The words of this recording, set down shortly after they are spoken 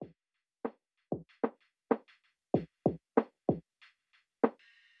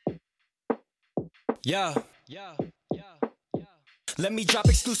Yeah. Let me drop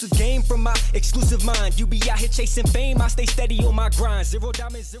exclusive game from my exclusive mind. You be out here chasing fame, I stay steady on my grind. Zero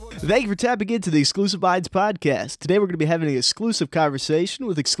diamonds, zero. Thank you for tapping into the Exclusive Minds podcast. Today we're going to be having an exclusive conversation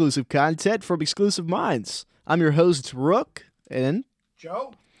with exclusive content from Exclusive Minds. I'm your host, Rook, and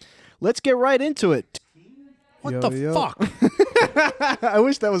Joe? let's get right into it. What the fuck? I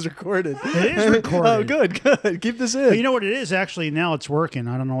wish that was recorded. It is recorded. Oh, good. Keep this in. But you know what it is? Actually, now it's working.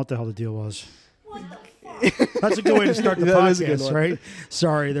 I don't know what the hell the deal was. That's a good way to start the That is a good podcast, one. right?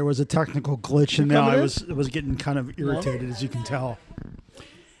 Sorry, there was a technical glitch, and now coming I in? was getting kind of irritated, as you can tell.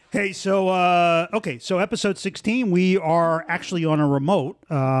 Hey, so so episode 16, we are actually on a remote.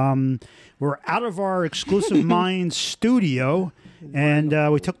 We're out of our Exclusive Minds studio, and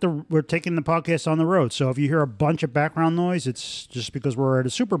we're taking the podcast on the road. So if you hear a bunch of background noise, it's just because we're at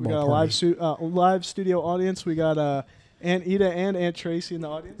a Super Bowl We got a party. live studio audience. We got Aunt Ida and Aunt Tracy in the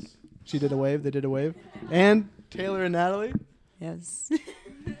audience. She did a wave. They did a wave. And Taylor and Natalie. Yes.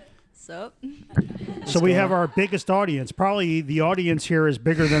 So, So we have our biggest audience. Probably the audience here is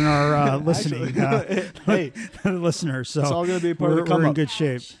bigger than our listening Hey, listeners. So it's all going to be a part of the we're come in up. good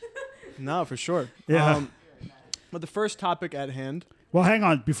shape. No, for sure. Yeah. But the first topic at hand. Well, hang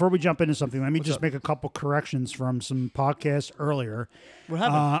on. Before we jump into something, let me just up? make a couple corrections from some podcasts earlier. What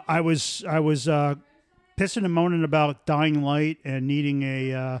happened? I was pissing and moaning about Dying Light and needing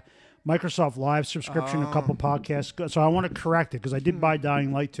a Microsoft Live subscription a couple podcasts ago. So I want to correct it because I did buy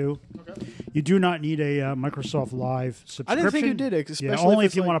Dying Light too. Okay. You do not need a Microsoft Live subscription. I didn't think you did, especially yeah, only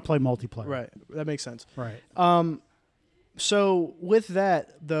if if you it's want to play multiplayer. Right. That makes sense. Right. So with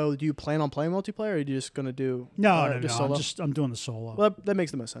that, though, do you plan on playing multiplayer, or are you just going to do No. just solo? I'm doing the solo. Well, that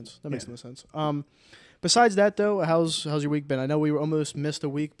makes the most sense. That makes the most sense. Besides that, though, how's your week been? I know we almost missed a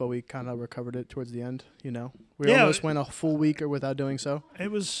week, but we kind of recovered it towards the end. You know, we Yeah, almost went a full week without doing so.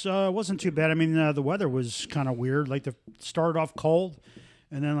 It wasn't too bad. I mean, the weather was kind of weird. Like, started off cold,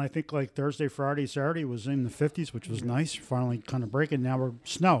 and then I think like Thursday, Friday, Saturday was in the 50s, which was nice. Finally, kind of breaking. Now we're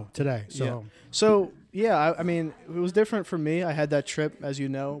snow today. So Yeah. So yeah, I mean, it was different for me. I had that trip, as you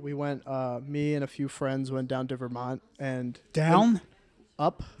know. We went. Me and a few friends went down to Vermont and down.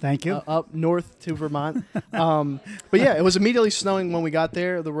 up. Thank you. Up north to Vermont. But yeah, it was immediately snowing when we got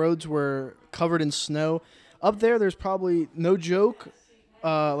there. The roads were covered in snow. Up there's probably, no joke,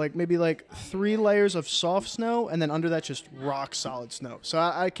 maybe 3 layers of soft snow, and then under that just rock solid snow. So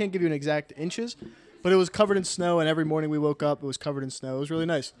I can't give you an exact inches, but it was covered in snow, and every morning we woke up, it was covered in snow. It was really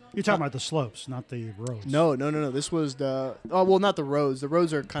nice. You're talking about the slopes, not the roads. No. This was not the roads. The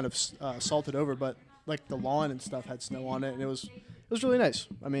roads are kind of salted over, but like the lawn and stuff had snow on it, and it was really nice.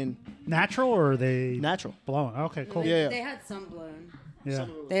 I mean, Natural or are they natural. blowing? Okay, cool. Yeah. they had some blown. Yeah.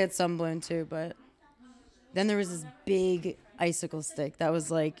 They had some blown too, but then there was this big icicle stick that was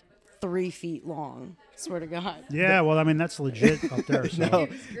like 3 feet long. Swear to God. Yeah, well, I mean, that's legit up there. So. No,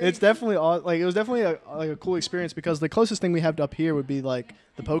 it's definitely it was definitely a cool experience, because the closest thing we have up here would be like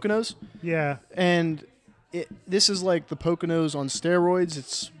the Poconos, Yeah. and this is like the Poconos on steroids.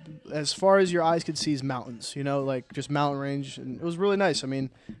 It's as far as your eyes could see is mountains, like just mountain range, and it was really nice. I mean,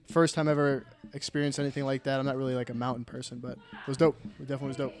 first time ever experienced anything like that. I'm not really like a mountain person, but it was dope. It definitely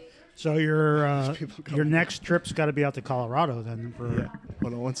was dope. So your people your coming. next trip's got to be out to Colorado then.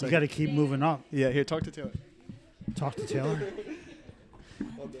 Hold on one You second. got to keep moving up. Yeah, here, talk to Taylor. Talk to Taylor.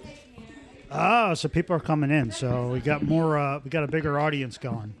 Oh, so people are coming in. So we got more. We got a bigger audience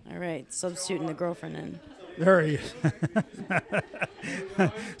going. All right, substituting the girlfriend in. There he is.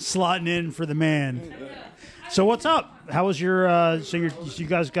 Slotting in for the man. So what's up? How was your? You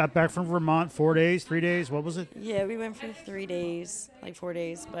guys got back from Vermont 4 days, 3 days. What was it? Yeah, we went for 3 days, like 4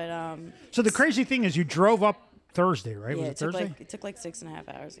 days, but So the crazy thing is, you drove up Thursday, right? yeah, Was it Thursday? it took like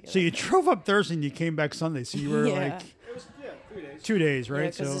 6.5 hours to get. So you drove up Thursday and you came back Sunday. So you were Yeah. like 2 days,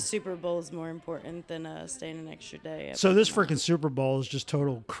 right? because the Super Bowl is more important than staying an extra day. So this freaking Super Bowl is just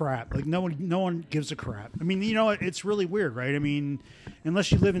total crap. Like no one gives a crap. I mean, it's really weird, right? I mean,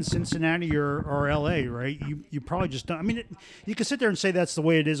 unless you live in Cincinnati or LA, right? You probably just don't. I mean, you can sit there and say that's the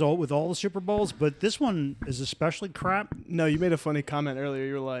way it is with all the Super Bowls, but this one is especially crap. No, you made a funny comment earlier.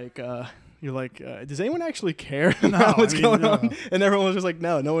 You're like, does anyone actually care No, about what's I mean, going no. on? And everyone was just like,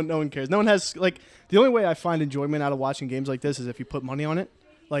 no one cares. No one has, like, the only way I find enjoyment out of watching games like this is if you put money on it.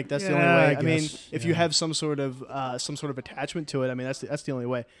 Like, that's the only Yeah, way. I I mean, guess, if yeah. you have some sort of attachment to it, I mean, that's the only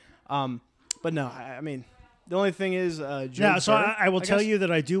way. But no, I mean, the only thing is, Joe Yeah, so Burrow, I will tell guess. you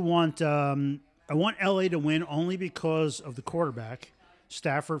that I do want I want LA to win only because of the quarterback,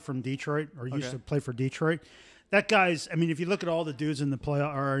 Stafford from Detroit, or used Okay. to play for Detroit. That guy's, I mean, if you look at all the dudes in the play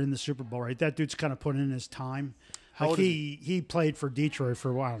or in the Super Bowl, right? That dude's kind of put in his time. How Like old is he? he played for Detroit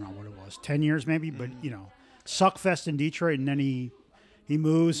for I don't know what it was, 10 years maybe, but suckfest in Detroit, and then he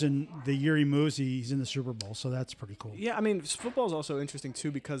moves, and the year he moves, he's in the Super Bowl, so that's pretty cool. Yeah, I mean, football is also interesting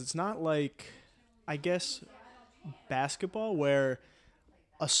too because it's not like, I guess, basketball where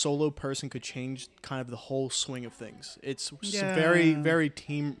a solo person could change kind of the whole swing of things. It's Yeah. very, very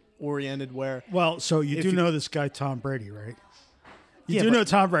team oriented where Well, so you If do you- know this guy Tom Brady, right? You Yeah, do but- know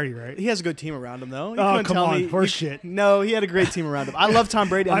Tom Brady, right? he has a good team around him, though. You Oh, couldn't come tell on, me, horse shit. No, he had a great team around him. I love Tom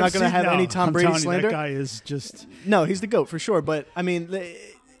Brady. I'm not going to have any Tom Brady slander. That guy is just No, he's the GOAT for sure. But, I mean,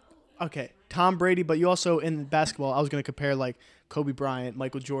 okay, Tom Brady, but you also, in basketball, I was going to compare, like, Kobe Bryant,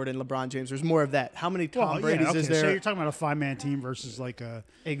 Michael Jordan, LeBron James. There's more of that. How many Tom Brady's okay, is there? So you're talking about a 5-man team versus like an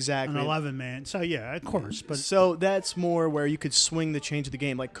Exactly. 11-man. So yeah, of course, but So that's more where you could swing the change of the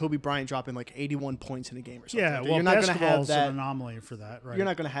game, like Kobe Bryant dropping like 81 points in a game or something. yeah, like that. well, you're not going to have basketball's that. an anomaly for that, right? You're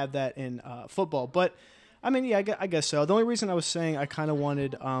not going to have that in football. But I mean, yeah, I guess so. The only reason I was saying I kind of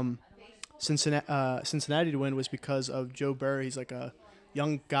wanted Cincinnati to win was because of Joe Burrow. He's like a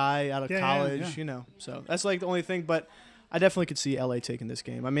young guy out of Yeah, college, yeah. So that's like the only thing. But I definitely could see LA taking this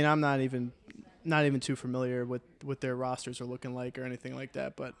game. I mean, I'm not even too familiar with what their rosters are looking like or anything like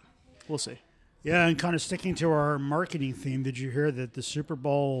that, but we'll see. Yeah, and kind of sticking to our marketing theme, did you hear that the Super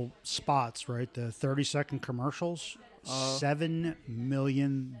Bowl spots, right, the 30-second commercials, $7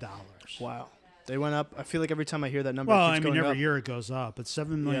 million. Wow. They went up. I feel like every time I hear that number, Well, it keeps I mean, going every up. year it goes up. It's $7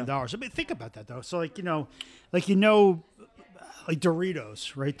 million. Yeah. I mean, think about that though. So like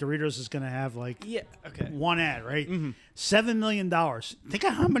Doritos, right? Doritos is going to have like Yeah. Okay. one ad, right? Mm-hmm. $7 million. Think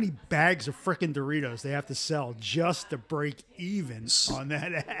of how many bags of freaking Doritos they have to sell just to break even on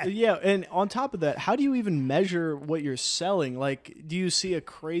that ad. Yeah, and on top of that, how do you even measure what you're selling? Like, do you see a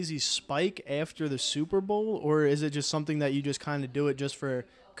crazy spike after the Super Bowl, or is it just something that you just kind of do it just for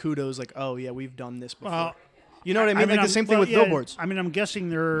kudos? Like, oh yeah, we've done this before. Well, you know what I mean? Like the same thing with billboards. I mean, I'm guessing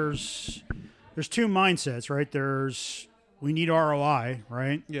there's two mindsets, right? There's we need ROI,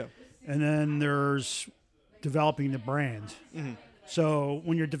 right? Yeah. And then there's developing the brand. Mm-hmm. So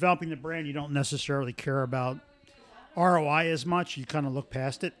when you're developing the brand, you don't necessarily care about ROI as much. You kind of look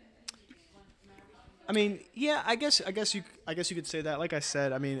past it. I mean, yeah, I guess you could say that. Like I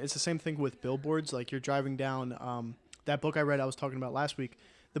said, I mean, it's the same thing with billboards. Like you're driving down that book I read. I was talking about last week.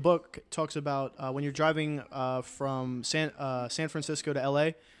 The book talks about when you're driving from San Francisco to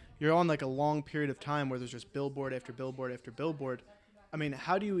LA, you're on like a long period of time where there's just billboard after billboard after billboard. I mean,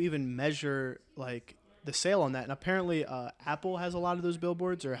 how do you even measure like the sale on that? And apparently, Apple has a lot of those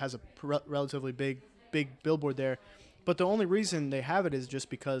billboards or has a relatively big billboard there. But the only reason they have it is just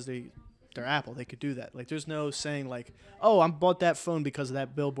because they're Apple. They could do that. Like, there's no saying like, oh, I bought that phone because of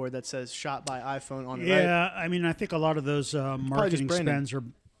that billboard that says "shot by iPhone" on it. Right? Yeah, I mean, I think a lot of those marketing branding. spends are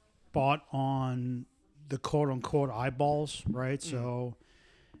bought on the quote-unquote eyeballs, right? So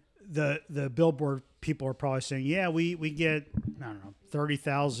the billboard people are probably saying, yeah, we get, I don't know,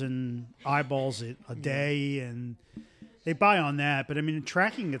 30,000 eyeballs a day, and they buy on that. But, I mean,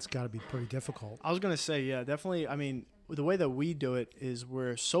 tracking it's got to be pretty difficult. I was gonna say, yeah, definitely. I mean, the way that we do it is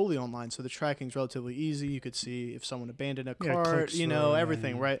we're solely online, so the tracking's relatively easy. You could see if someone abandoned a Yeah, cart, clicks through,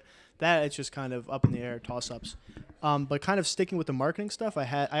 everything, yeah. right? That it's just kind of up in the air, toss-ups. But kind of sticking with the marketing stuff, I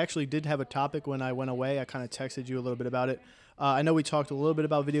actually did have a topic when I went away. I kind of texted you a little bit about it. I know we talked a little bit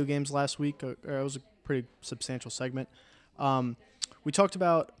about video games last week. It was a pretty substantial segment. We talked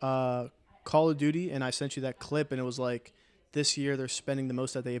about Call of Duty, and I sent you that clip, and it was like, this year they're spending the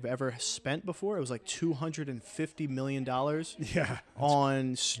most that they've ever spent before. It was like $250 million Yeah.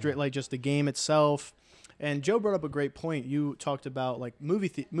 on like just the game itself. And Joe brought up a great point. You talked about like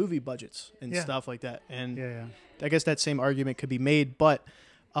movie budgets and Yeah. stuff like that. And Yeah. I guess that same argument could be made. But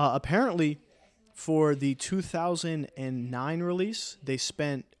apparently for the 2009 release, they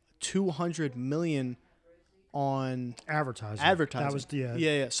spent $200 million on Advertising. advertising. That was the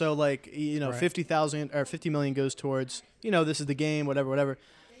yeah. So like Right. 50,000 or 50 million goes towards this is the game, whatever.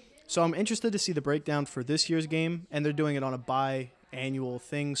 So I'm interested to see the breakdown for this year's game, and they're doing it on a biannual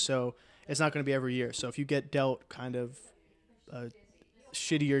thing, so it's not going to be every year. So if you get dealt kind of a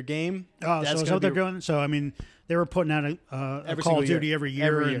shittier game, Oh, so is that gonna what they're be- doing? So, I mean, they were putting out a Every Call single of Duty year. every year,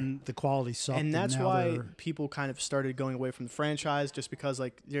 Every year. and the quality sucked. And that's now why they're- people kind of started going away from the franchise, just because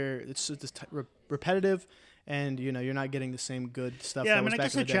like it's just repetitive, and you're not getting the same good stuff. Yeah, that I mean, was I back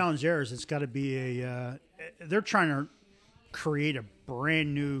guess in the day. challenge there is it's got to be they're trying to create a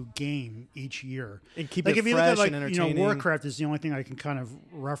brand new game each year. And keep like it if you look fresh at like and entertaining. Warcraft is the only thing I can kind of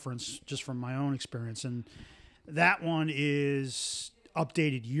reference just from my own experience, and that one is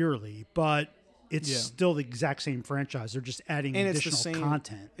updated yearly. But it's Yeah. still the exact same franchise. They're just adding And it's the additional same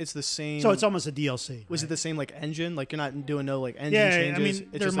content. It's the same. So it's almost a DLC. Was right? it the same like engine? Like you're not doing no like engine Yeah, changes. I mean, It's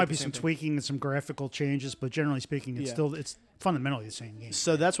there just, might like, be the some same thing. tweaking and some graphical changes, but generally speaking, it's Yeah. still it's fundamentally the same game.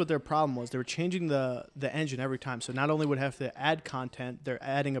 So that's what their problem was. They were changing the engine every time. So not only would have to add content, they're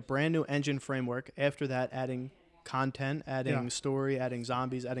adding a brand new engine framework. After that, adding content, adding Yeah. story, adding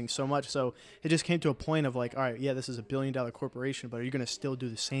zombies, adding so much. So it just came to a point of like, all right, yeah, this is a $1 billion corporation, but are you going to still do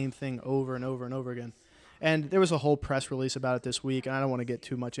the same thing over and over and over again? And there was a whole press release about it this week, and I don't want to get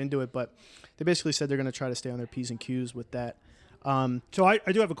too much into it, but they basically said they're going to try to stay on their P's and Q's with that. So I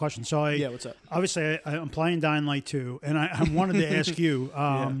do have a question. So Yeah, what's up? Obviously, I'm playing Dying Light 2, and I wanted to ask you.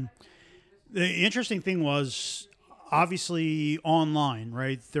 The interesting thing was, obviously, online,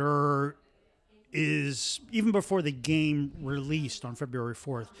 right? There is, even before the game released on February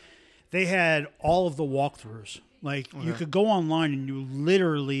 4th, they had all of the walkthroughs. Like, you could go online and you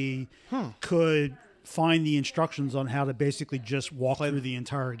literally could find the instructions on how to basically just walk through the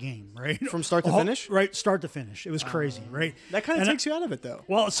entire game, right? From start to finish? Right, start to finish. It was crazy, right? That kind of And takes you out of it, though.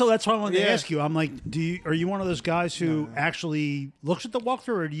 well, so that's why I wanted to Yeah. ask you. I'm like, are you one of those guys who actually looks at the walkthrough,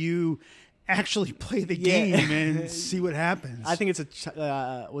 or do you actually play the Yeah. game and see what happens? I think it's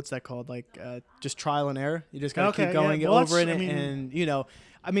what's that called? Like just trial and error. You just gotta Okay, keep going yeah. Well, over it, that's- I mean- and you know.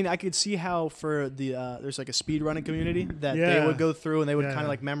 I mean, I could see how for the there's like a speed running community that Yeah. they would go through and they would Yeah. kind of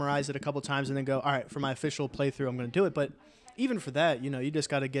like memorize it a couple times and then go, all right, for my official playthrough, I'm going to do it. But even for that, you know, you just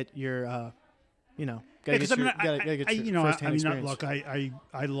got to get your, you know, Yeah, gotta 'cause get I your, mean, gotta get I- your you know, I first-hand mean, not experience. look,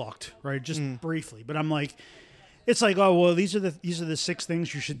 I looked right just Mm. briefly, but I'm like, it's like, oh well, these are the 6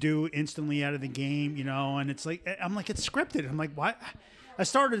 things you should do instantly out of the game, you know, and it's like, I'm like, it's scripted. I'm like, why? I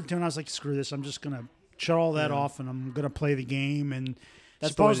started to, and I was like, screw this, I'm just gonna shut all that off, and I'm gonna play the game. And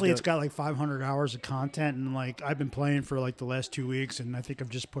That's the way to supposedly do it's it. got like 500 hours of content, and like I've been playing for like the last 2 weeks, and I think I've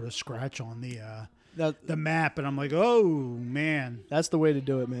just put a scratch on the map, and I'm like, oh man. That's the way to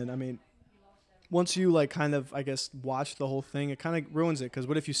do it, man. I mean, once you like kind of, I guess, watch the whole thing, it kind of ruins it. Because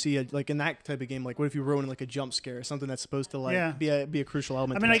what if you see like in that type of game, like what if you ruin like a jump scare or something that's supposed to like Yeah. be a crucial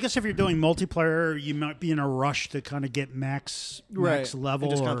element? I to mean, I that? guess if you're doing multiplayer, you might be in a rush to kind of get max Right. level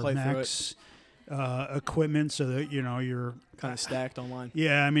And just kinda or play through max equipment, so that you know you're kind of stacked online.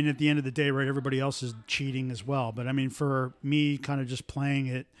 Yeah, I mean, at the end of the day, right? Everybody else is cheating as well. But I mean, for me, kind of just playing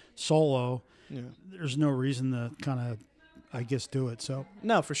it solo, Yeah. there's no reason to kind of, I guess, do it. So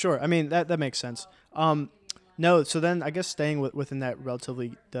No, for sure. I mean, that makes sense. No, so then I guess staying within that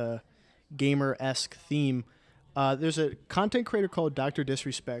relatively the gamer-esque theme, there's a content creator called Dr.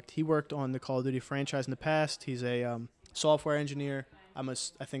 Disrespect. He worked on the Call of Duty franchise in the past. He's a software engineer.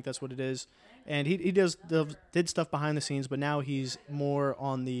 I think that's what it is. And he did stuff behind the scenes, but now he's more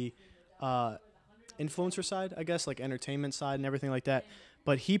on the influencer side, I guess, like entertainment side and everything like that.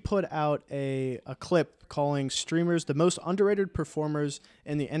 But he put out a clip calling streamers the most underrated performers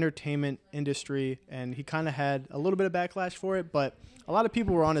in the entertainment industry, and he kind of had a little bit of backlash for it, but a lot of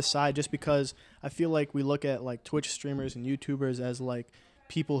people were on his side just because I feel like we look at like Twitch streamers and YouTubers as like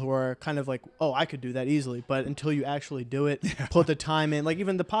people who are kind of like, oh, I could do that easily, but until you actually do it, put the time in, like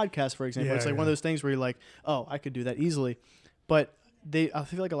even the podcast, for example, Yeah, it's like one of yeah. those things where you're like, oh, I could do that easily, but I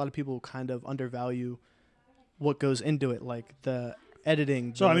feel like a lot of people kind of undervalue what goes into it, like the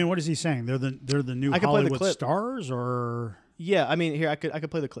editing. I mean, what is he saying? They're the new I can play the Hollywood clip. stars, or Yeah, I mean, here I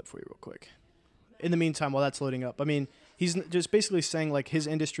could play the clip for you real quick. In the meantime, while that's loading up, I mean, he's just basically saying like his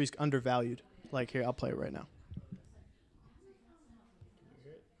industry's undervalued. Like here, I'll play it right now.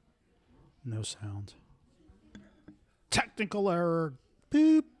 no sound. Technical error.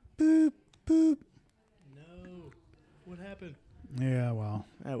 Boop boop boop. No, what happened? Yeah, well,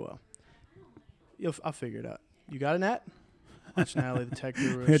 Oh well, I'll figure it out. You got it, Nat? Watch Natalie, the tech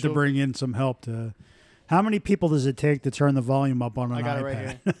guru. we had to She'll- bring in some help to. How many people does it take to turn the volume up on an I got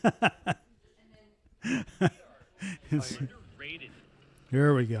iPad? it right here. Underrated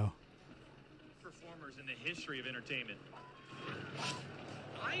Here we go. performers in the history of entertainment.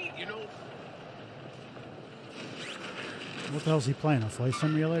 What the hell's he playing? A flight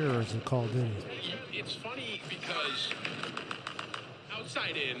simulator, or is it Call of Duty? It's funny because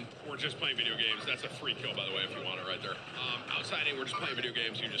outside in, we're just playing video games. That's a free kill, by the way, if you want it right there. Outside in, we're just playing video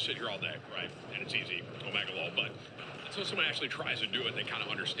games. You just sit here all day, right? And it's easy. Go back a little. But until someone actually tries to do it, they kind of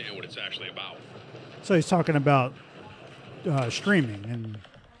understand what it's actually about. So he's talking about streaming and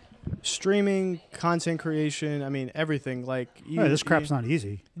Streaming, content creation. I mean, everything. Like this crap's not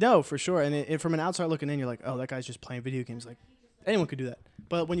easy. No, for sure. And from an outside looking in, you're like, oh, that guy's just playing video games. Like, anyone could do that.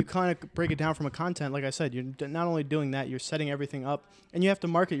 But when you kind of break it down from a content, like I said, you're not only doing that, you're setting everything up, and you have to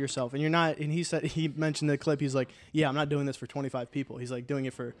market yourself. And you're not. And he mentioned the clip. He's like, yeah, I'm not doing this for 25 people. He's like doing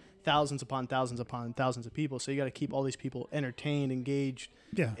it for thousands upon thousands upon thousands of people. So you got to keep all these people entertained, engaged.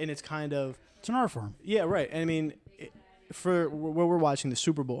 Yeah. And it's kind of It's an art form. yeah, right. I mean, for what we're watching the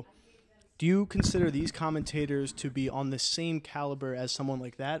Super Bowl, do you consider these commentators to be on the same caliber as someone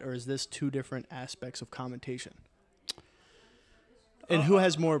like that, or is this two different aspects of commentation? And who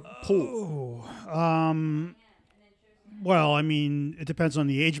has more pull? Well, I mean, it depends on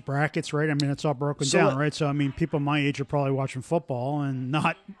the age brackets, right? I mean, it's all broken So down, let- right? So, I mean, people my age are probably watching football and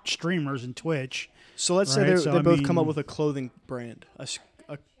not streamers and Twitch. So let's say Right, they so they I both come up mean- with a clothing brand,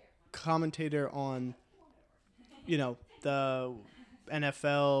 a commentator on, the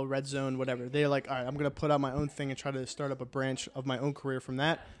NFL, Red Zone, whatever. They're like, all right, I'm going to put out my own thing and try to start up a branch of my own career from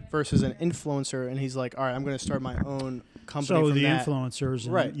that versus an influencer. And he's like, all right, I'm going to start my own company So from the that. influencers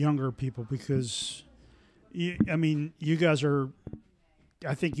and Right. younger people, because, you guys are,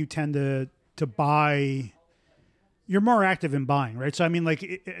 I think you tend to buy. You're more active in buying, right? So I mean,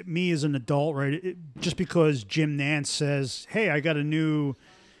 like me as an adult, right? Just because Jim Nance says, "Hey, I got a new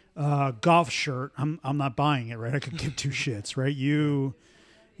golf shirt," I'm not buying it, right? I could give two shits, right?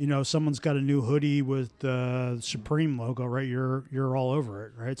 Someone's got a new hoodie with the Supreme logo, right? You're all over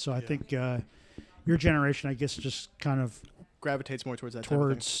it, right? So I think your generation, I guess, just kind of Gravitates more towards that type of thing.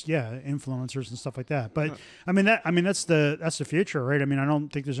 towards influencers and stuff like that. But that's the future, right? I mean, I don't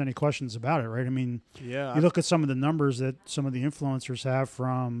think there's any questions about it, right? I mean, Yeah. you look at some of the numbers that some of the influencers have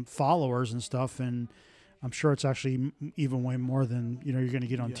from followers and stuff, and I'm sure it's actually even way more than you're going to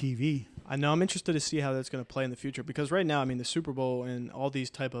get on TV. I know. I'm interested to see how that's going to play in the future because right now, I mean, the Super Bowl and all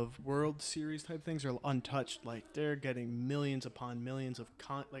these type of World Series type things are untouched. Like they're getting millions upon millions of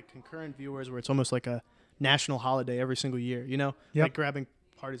concurrent viewers, where it's almost like a national holiday every single year. Yep. Like grabbing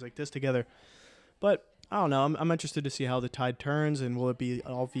parties like this together. But I don't know. I'm interested to see how the tide turns, and will it be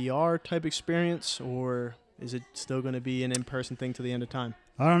all VR type experience, or is it still going to be an in-person thing to the end of time?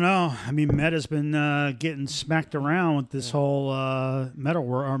 I don't know. I mean, Meta's been getting smacked around with this whole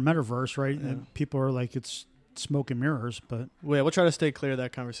metaverse, right? And people are like, it's smoke and mirrors, but Well, yeah, we'll try to stay clear of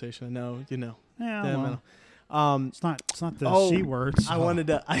that conversation. I know, yeah, Yeah, well, metal. it's not the C word. So. I wanted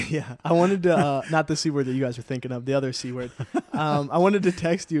to not the C word that you guys are thinking of, the other C word. I wanted to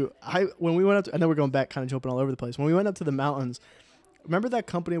text you. When we went up to, I know we're going back kind of jumping all over the place. When we went up to the mountains, remember that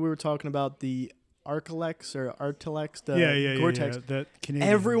company we were talking about, the Arcalex or Artilex, the Gore-Tex? Yeah, that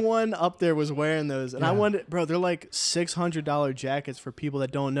Canadian. Everyone up there was wearing those. And I Yeah. wanted, bro, they're like $600 jackets for people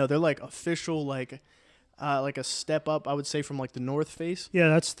that don't know. They're like official, like a step up, I would say, from like the North Face. Yeah,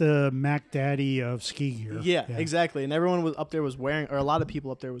 that's the Mac Daddy of ski gear. Yeah, exactly. And everyone was up there was wearing, or a lot of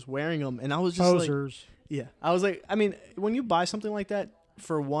people up there was wearing them. And I was just like, Posers. yeah. I was like, I mean, when you buy something like that,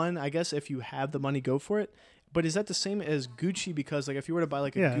 for one, I guess if you have the money, go for it. But is that the same as Gucci? Because like if you were to buy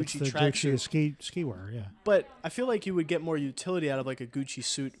like a it's Gucci the tracksuit, ski wear. Yeah. but I feel like you would get more utility out of like a Gucci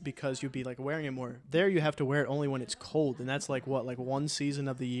suit because you'd be like wearing it more. There you have to wear it only when it's cold, and that's like what, like one season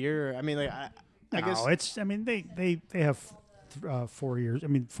of the year. I mean, like I guess it's. I mean, they have 4 years. I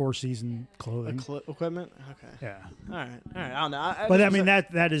mean, 4 season clothing. equipment. Okay. Yeah. All right. I don't know. But I mean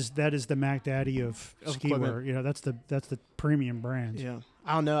that is the Mac Daddy of ski equipment. wear. You know, that's the premium brand. Yeah,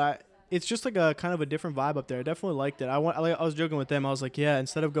 I don't know. It's just like a kind of a different vibe up there. I definitely liked it. I was joking with them. I was like, yeah,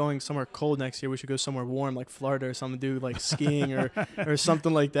 instead of going somewhere cold next year, we should go somewhere warm, like Florida or something, do like skiing or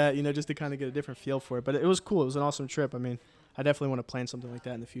something like that. You know, just to kind of get a different feel for it. But it was cool. It was an awesome trip. I mean, I definitely want to plan something like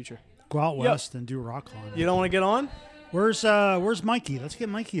that in the future. Go out west and do rock climbing. You don't want to get on? Where's Mikey? Let's get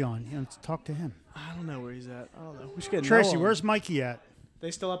Mikey on. Let's talk to him. I don't know where he's at. I don't know. We should get Tracy, Noah on. where's Mikey at?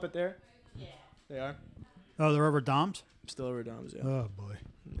 They still up at there? Yeah. They are? Oh, they're over Dom's? Still over at Dom's, yeah. Oh, boy.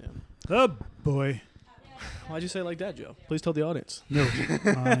 Yeah. Oh, boy. Why'd you say it like that, Joe? Please tell the audience. No.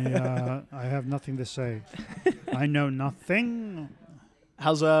 I have nothing to say. I know nothing.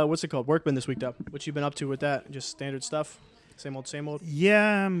 How's, what's it called? Work been this week, though? What you been up to with that? Just standard stuff? Same old, same old?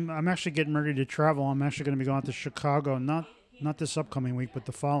 Yeah, I'm actually getting ready to travel. I'm actually going to be going to Chicago, not this upcoming week, but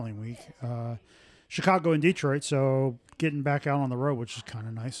the following week. Chicago and Detroit, so getting back out on the road, which is kind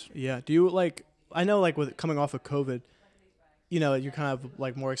of nice. Yeah. Do you, like, I know, like, with coming off of COVID, you know, you're kind of,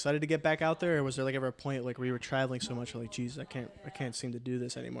 like, more excited to get back out there? Or was there, like, ever a point, like, where you were traveling so much, you're like, geez, I can't seem to do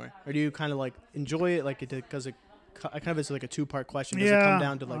this anymore? Or do you kind of, like, enjoy it, like, because it kind of is, like, a two-part question. Does it come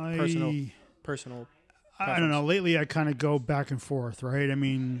down to, like, personal I don't know. Lately, I kind of go back and forth, right? I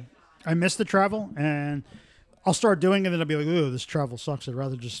mean, I miss the travel, and I'll start doing it, and then I'll be like, "Ooh, this travel sucks. I'd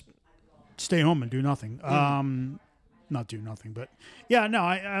rather just stay home and do nothing." Not do nothing, but yeah, no,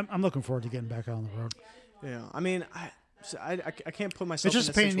 I'm looking forward to getting back out on the road. Yeah, I mean, So I can't put myself. It's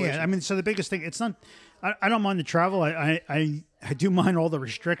just a in pain in the ass. situation. I mean, so the biggest thing, it's not. I don't mind the travel. I do mind all the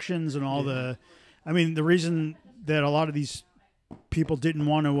restrictions and all the. I mean, the reason that a lot of these people didn't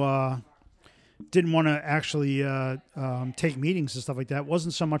want to actually take meetings and stuff like that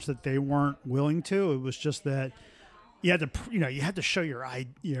wasn't so much that they weren't willing to. It was just that you had to show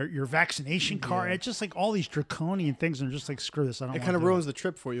your vaccination card. It's just like all these draconian things, and just like screw this. I don't. it wanna kind of do ruins the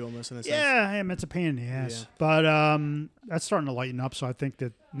trip for you almost in a sense. Yeah, it's a pain in the ass. Yeah. But that's starting to lighten up, so I think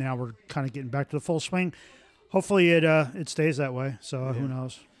that now we're kind of getting back to the full swing. Hopefully it stays that way. So who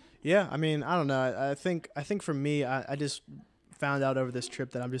knows? Yeah, I mean, I don't know. I think for me, I just found out over this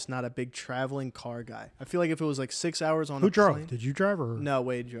trip that I'm just not a big traveling car guy. I feel like if it was like 6 hours on Who a drove? plane, Did you drive or no,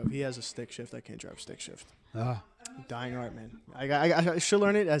 Wade drove. He has a stick shift. I can't drive stick shift. Ah. Dying art, man. I should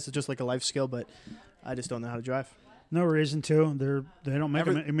learn it as just like a life skill, but I just don't know how to drive. No reason to. They don't make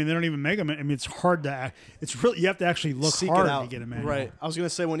them. I mean, they don't even make them. I mean, it's hard to. It's really you have to actually look Seek hard it out. to get a manual. Right. I was gonna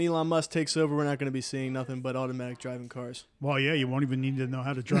say when Elon Musk takes over, we're not gonna be seeing nothing but automatic driving cars. Well, yeah, you won't even need to know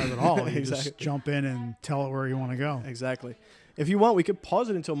how to drive at all. You just Exactly. jump in and tell it where you want to go. Exactly. If you want, we could pause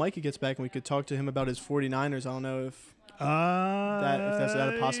it until Mikey gets back and we could talk to him about his 49ers. I don't know if that's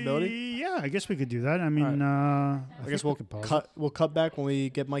a possibility. Yeah, I guess we could do that. I mean, I I guess we'll cut back when we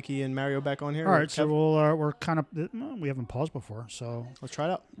get Mikey and Mario back on here. All right, so Kev, we're kind of we haven't paused before, so let's try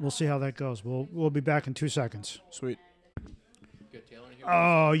it out. we'll see how that goes. We'll be back in 2 seconds. Sweet.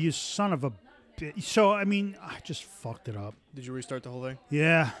 Oh, you son of a bitch! So I mean, I just fucked it up. Did you restart the whole thing?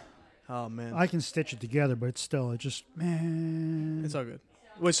 Yeah, Oh man, I can stitch it together, but it's still man. it's all good.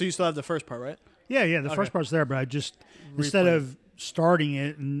 Wait, so you still have the first part, right? Yeah. The Okay. first part's there, but I just instead Replay. of starting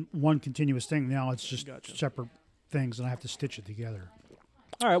it in one continuous thing, now it's just Gotcha. separate things, and I have to stitch it together.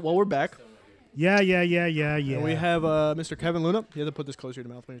 All right. Well, we're back. Yeah. And we have Mr. Kevin Luna. You have to put this closer to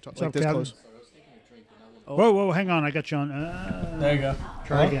your mouth when you're talking. What's Like up, this Kevin? close. Whoa, hang on, I got you on. There you go.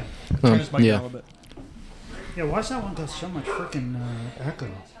 Try again. Turn this mic yeah. down a little bit. Yeah, why's that one got so much freaking echo?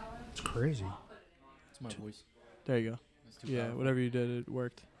 It's crazy. It's my voice. There you go. It's too Yeah, powerful. whatever you did, it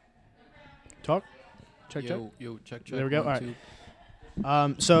worked. Talk. Check. Yo, check. There we go. 1, All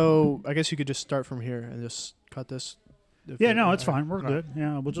right. 2. So I guess you could just start from here and just cut this. Yeah, no, it's fine. We're good.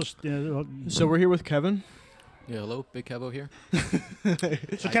 Yeah, we'll just. So we're here with Kevin. Yeah, hello, Big Kevo here.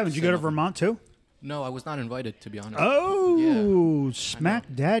 So Kevin, did you go to Vermont too? No, I was not invited, to be honest. Oh, smack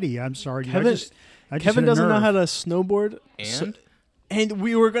daddy! I'm sorry, dude. Kevin- I just Kevin hit a doesn't know nerve. how to snowboard. And? And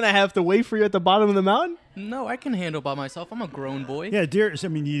we were gonna have to wait for you at the bottom of the mountain. No, I can handle by myself. I'm a grown boy. Yeah, dear. I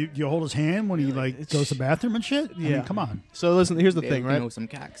mean, you hold his hand when he like goes to the bathroom and shit. I Yeah. mean, come on. So listen, here's the Yeah, thing, you right? know, some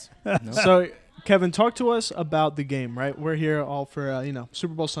cacks. No? So Kevin, talk to us about the game, right? We're here all for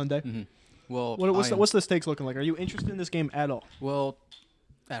Super Bowl Sunday. Mhm. Well, What's the stakes looking like? Are you interested in this game at all? well,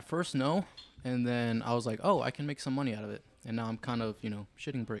 at first, no. And then I was like, oh, I can make some money out of it. And now I'm kind of,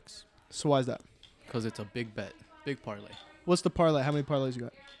 shitting bricks. So why is that? Because it's a big bet. Big parlay. What's the parlay? How many parlays you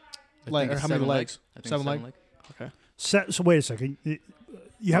got? I Like, think or it's how many 7 legs? I think 7 7 leg? leg. Okay. So wait a second.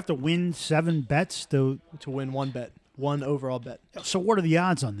 You have to win 7 bets to. To win one bet, one overall bet. So what are the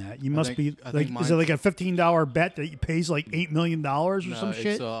odds on that? You must think- be I like. think Is it mine's- like a $15 bet that pays like $8 million or No, some it's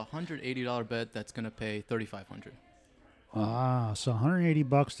shit? a $180 bet that's going to pay $3,500. So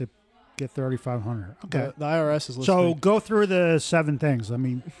 $180 to get $3,500. Okay. The IRS is listening. So go through the 7 things. I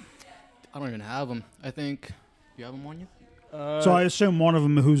mean, I don't even have them. I think. You have them on you? so I assume one of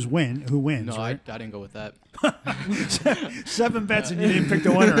them who wins, No, right? I didn't go with that. 7 bets and you didn't pick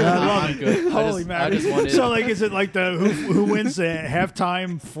the winner. I love I'm it. good. Holy I man! just wanted. So like, is it like the who wins the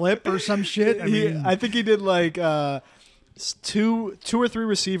halftime flip or some shit? I mean, I think he did like two or three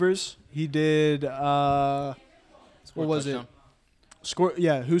receivers. He did Score what was touchdown. it? Score.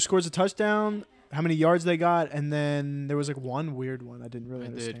 Yeah, who scores a touchdown? How many yards they got? And then there was like one weird one I didn't really I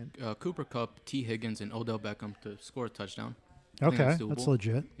understand. did Cooper Cup, T. Higgins, and Odell Beckham to score a touchdown. I think okay, that's doable. that's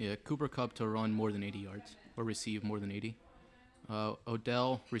legit. Yeah, Cooper Cup to run more than 80 yards or receive more than 80.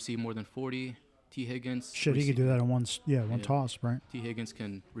 Odell receive more than 40. T. Higgins. Shit, he could do that in one Yeah. toss, right? T. Higgins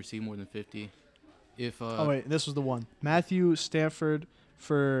can receive more than 50. If Oh wait, this was the one. Matthew Stafford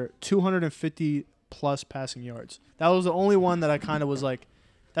for 250 plus passing yards. That was the only one that I kind of was like,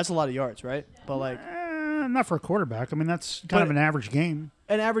 that's a lot of yards, right? But like Not for a quarterback. I mean, that's kind of an average game.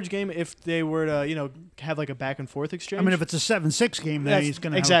 an average game, if they were to have like a back and forth exchange. I mean, if it's a 7-6 game, then That's- he's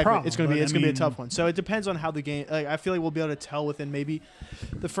going to exactly. have a problem. It's going to be But, it's I going to be a mean, tough one. So it depends on how the game. Like, I feel like we'll be able to tell within maybe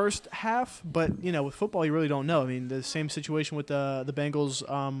the first half, but with football you really don't know. I mean, the same situation with the Bengals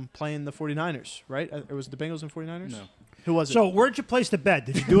playing the 49ers, right? Or was it the Bengals and 49ers? No. Who was it? So where'd you place the bet?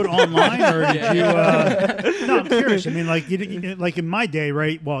 Did you do it online or did you? No, I'm curious. I mean, like like in my day,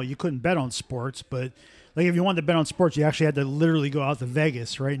 right? Well, you couldn't bet on sports, but Like if you wanted to bet on sports, you actually had to literally go out to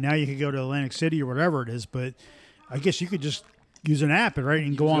Vegas, right? Now you could go to Atlantic City or whatever it is, but I guess you could just use an app, right,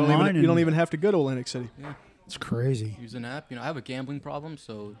 and go online. You don't even have to go to Atlantic City. Yeah. It's crazy. Use an app. I have a gambling problem,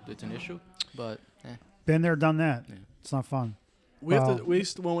 so it's an issue. But Been there, done that. Yeah. It's not fun. We have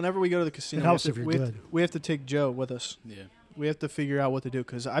to. Whenever we go to the casino, It helps we have if to, you're we have good. to- we have to take Joe with us. yeah. We have to figure out what to do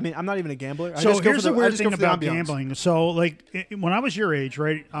because I mean I'm not even a gambler. I So just go here's for the I weird just go thing for the about ambiance. gambling. So like when I was your age,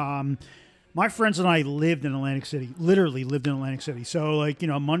 right? My friends and I lived in Atlantic City. Literally lived in Atlantic City. So like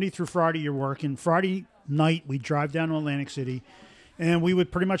Monday through Friday you're working. Friday night we drive down to Atlantic City, and we would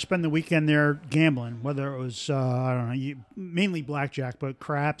pretty much spend the weekend there gambling. Whether it was I don't know, mainly blackjack, but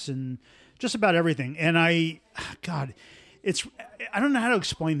craps and just about everything. And I don't know how to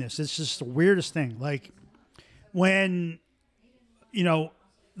explain this. It's just the weirdest thing. Like when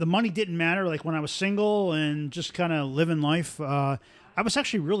the money didn't matter. Like when I was single and just kind of living life, I was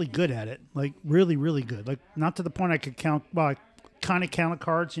actually really good at it. Like really, really good. Like not to the point I could count. Well, I kind of counted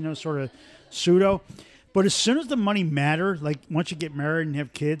cards, sort of pseudo. But as soon as the money mattered, like once you get married and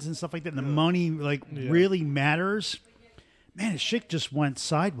have kids and stuff like that, and the money really matters. Man, shit just went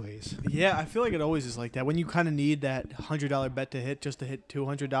sideways. Yeah, I feel like it always is like that. When you kind of need that $100 bet to hit just to hit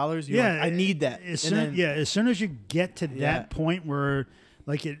 $200, you're like, I need that. As soon as you get to that point where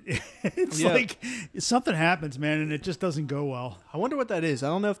like it's like something happens, man, and it just doesn't go well. I wonder what that is. I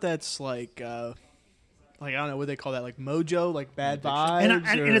don't know if that's like I don't know what they call that, like mojo, like bad vibes.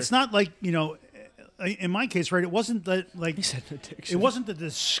 And it's not like in my case, right? It wasn't that like He said addiction. it wasn't that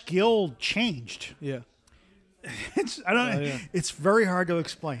the skill changed. Yeah. It's very hard to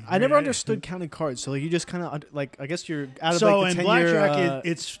explain. I never understood counting cards. So like you just kind of like I guess you're out of So like in the 10-year,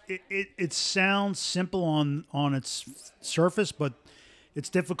 blackjack, it sounds simple on its surface, but it's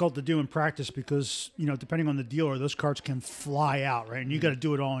difficult to do in practice because depending on the dealer, those cards can fly out, right? And you got to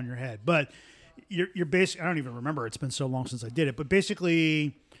do it all in your head. But you're basically, I don't even remember. It's been so long since I did it. But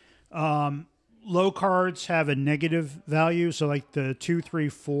basically, low cards have a negative value. So like the 2, 3,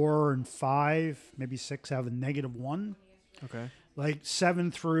 4, and 5, maybe 6 have a -1. Okay. Like 7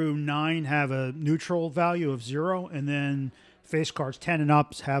 through 9 have a neutral value of 0, and then face cards 10 and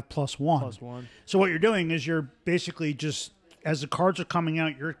up have +1. +1. So what you're doing is you're basically just, as the cards are coming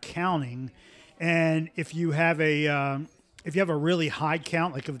out, you're counting, and if you have a really high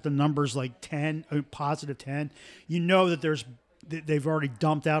count, like if the number's like 10, positive 10, that they've already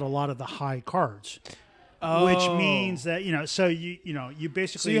dumped out a lot of the high cards. Which means that so you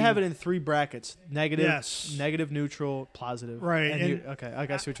basically, So you have it in 3 brackets: negative, Yes. negative, neutral, positive. Right, And okay, I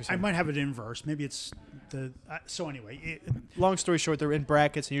guess what you're I saying. might have it inverse. Maybe it's the so anyway. Long story short, they're in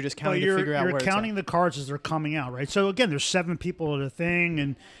brackets, and you're just But counting to figure out you're where counting the cards as they're coming out, right? So again, there's 7 people at a thing,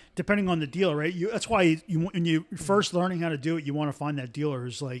 and depending on the dealer, right? That's why when you first learning how to do it, you want to find that dealer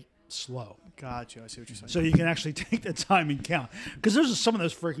who's like slow, it's at. Gotcha. I see what you're saying. so you can actually take the time and count. Because there's some of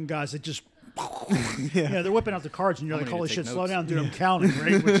those freaking guys that just. They're whipping out the cards, and you're I'm like, gonna "Holy take shit, slow notes. down, dude! I'm counting."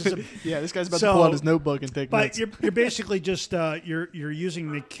 Right? Which is yeah, this guy's about So- to pull out his notebook and take but notes. you're basically just you're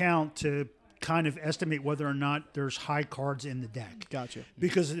using the count to kind of estimate whether or not there's high cards in the deck. Gotcha.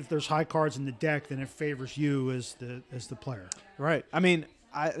 Because if there's high cards in the deck, then it favors you as the player. Right. I mean,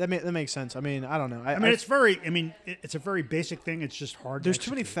 that makes sense. I mean, I don't know. It's a very basic thing. It's just hard. There's to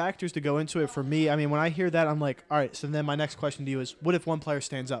too many execute. factors to go into it for me. I mean, when I hear that, I'm like, all right. So then my next question to you is, what if one player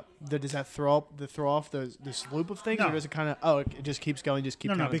stands up? Does that throw off this loop of things, No. or does it kind of it just keeps going, just keep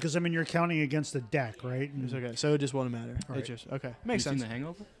No, counting? because you're counting against the deck, right? And- It's okay. So it just won't matter. Right. It just okay. Have Makes you seen sense. The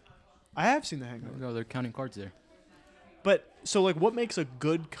Hangover? I have seen The Hangover. No, they're counting cards there. But so like, what makes a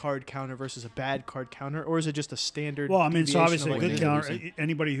good card counter versus a bad card counter, or is it just a standard? Well, I mean, so deviation obviously of, a like, good winning or counter, losing.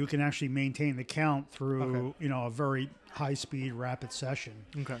 anybody who can actually maintain the count through Okay. a very high speed, rapid session.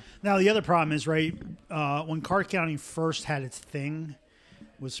 Okay. Now the other problem is when card counting first had its thing,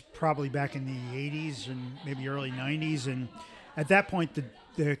 was probably back in the 80s and maybe early 90s, and at that point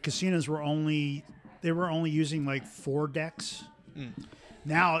the casinos were only using like 4 decks.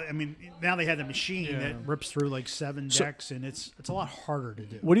 Now, I mean, now they have the machine that rips through like 7 decks, and it's a lot harder to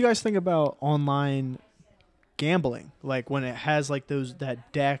do. What do you guys think about online gambling? Like when it has like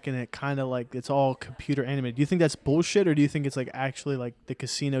that deck and it kind of like it's all computer animated. Do you think that's bullshit, or do you think it's like actually like the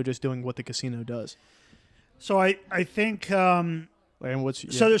casino just doing what the casino does? So I think. Like, and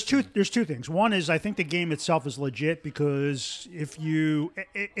what's So there's two things. One is I think the game itself is legit because if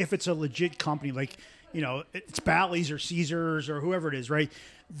it's a legit company, like it's Bally's or Caesars or whoever it is, right?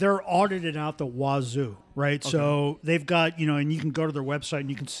 They're audited out the wazoo, right? Okay. So they've got and you can go to their website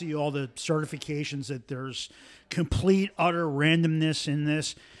and you can see all the certifications that there's complete utter randomness in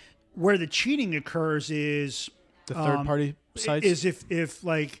this. Where the cheating occurs is the third party sites is if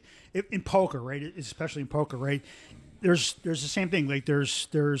in poker, right? Especially in poker, right? There's the same thing. Like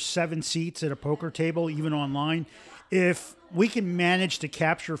there's 7 seats at a poker table, even online. If we can manage to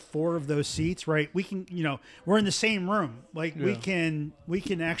capture 4 of those seats, right? We can, we're in the same room. Like we can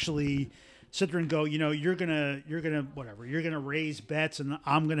actually sit there and go, you're gonna raise bets, and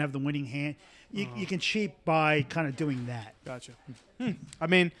I'm gonna have the winning hand. You can cheat by kind of doing that. Gotcha. I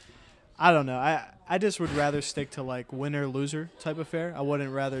mean, I don't know. I just would rather stick to like winner loser type affair. I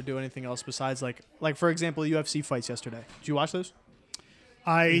wouldn't rather do anything else besides like for example, UFC fights yesterday. Did you watch those?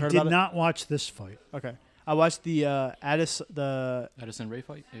 I did not watch this fight. Okay. I watched the Addison Ray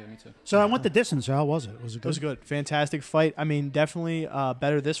fight? Yeah, me too. So I went the distance. How was it? Was it good? It was good. Fantastic fight. I mean, definitely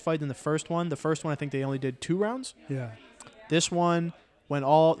better this fight than the first one. The first one, I think they only did 2 rounds. Yeah. This one went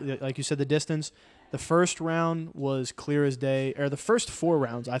all, like you said, the distance. The first round was clear as day. Or the first 4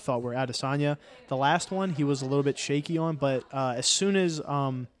 rounds, I thought, were Adesanya. The last one, he was a little bit shaky on. But as soon as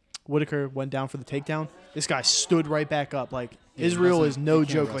Whitaker went down for the takedown, this guy stood right back up. Like, Israel is no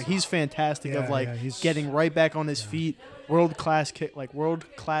joke. Like, he's fantastic he's getting right back on his feet. World-class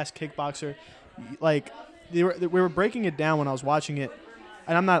kickboxer. Like, we were breaking it down when I was watching it.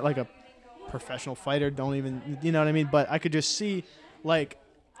 And I'm not, like, a professional fighter. Don't even, you know what I mean? But I could just see, like,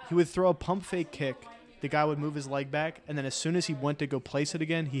 he would throw a pump fake kick. The guy would move his leg back. And then as soon as he went to go place it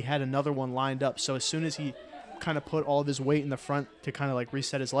again, he had another one lined up. So as soon as he kind of put all of his weight in the front to kind of, like,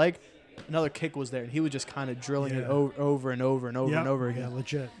 reset his leg, another kick was there, and he was just kind of drilling it over and over and over and over again. Yeah,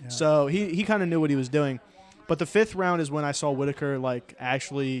 legit. Yeah. So he kind of knew what he was doing. But the 5th round is when I saw Whitaker like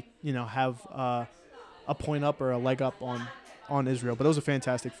actually have a point up or a leg up on Israel. But it was a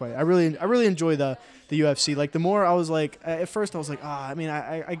fantastic fight. I really enjoy the UFC. Like the more I was like at first I was like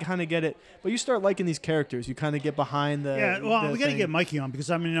I kind of get it. But you start liking these characters. You kind of get behind the we got to get Mikey on because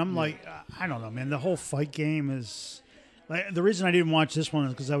I'm like I don't know, man. The whole fight game is. Like, the reason I didn't watch this one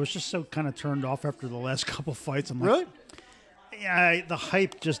is because I was just so kind of turned off after the last couple fights. I'm like, really? Yeah, the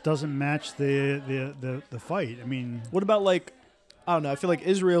hype just doesn't match the fight. I mean, what about like, I don't know. I feel like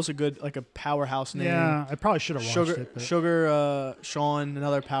Israel's a good a powerhouse name. Yeah, I probably should have watched it. But. Sugar Sean,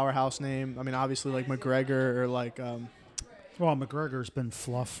 another powerhouse name. I mean, obviously like McGregor or like. Well, McGregor's been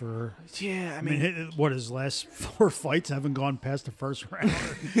fluff for. Yeah, I mean what his last 4 fights haven't gone past the first round.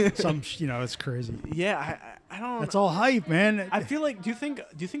 It's crazy. Yeah, I don't. That's all hype, man. I feel like. Do you think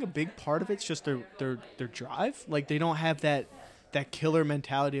a big part of it's just their drive? Like they don't have that killer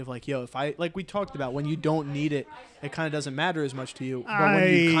mentality of like, yo, if I like we talked about when you don't need it, it kind of doesn't matter as much to you. But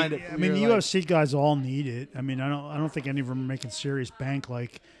when you kind of, I mean, the UFC guys all need it. I mean, I don't think any of them are making serious bank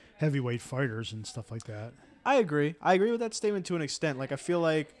like heavyweight fighters and stuff like that. I agree with that statement to an extent. Like I feel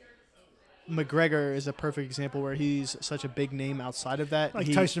like McGregor is a perfect example where he's such a big name outside of that.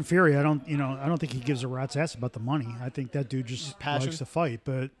 Like Tyson Fury, I don't think he gives a rat's ass about the money. I think that dude just likes to fight.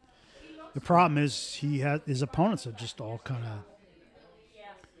 But the problem is his opponents are just all kind of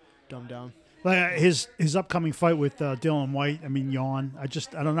dumbed down. Like his upcoming fight with Dylan White. I mean, yawn. I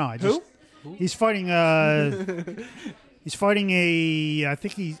don't know. Who? He's fighting. He's fighting I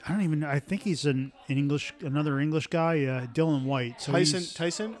think he's another English guy, Dylan White. So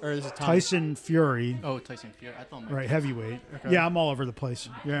Tyson, or is it Tyson Fury? Oh, Tyson Fury. I thought. Right, heavyweight. Okay. Yeah, I'm all over the place.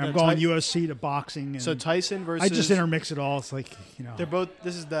 Yeah, I'm going UFC to boxing. And so Tyson versus. I just intermix it all. It's like they're both.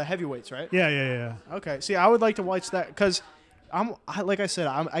 This is the heavyweights, right? Yeah. Okay. See, I would like to watch that because. Like I said,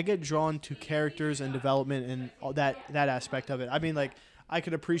 I get drawn to characters and development and all that aspect of it. I mean, like I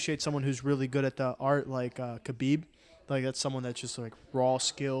could appreciate someone who's really good at the art, like Khabib. Like that's someone that's just like raw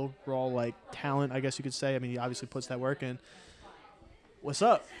skill, raw like talent, I guess you could say. I mean, he obviously puts that work in. What's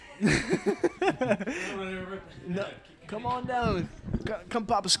up? No, come on down. Come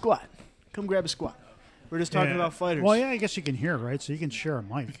pop a squat. Come grab a squat. We're just talking about fighters. Well, yeah, I guess you can hear, right? So you can share a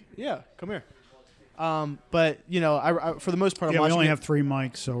mic. Yeah, come here. But I for the most part, we only have 3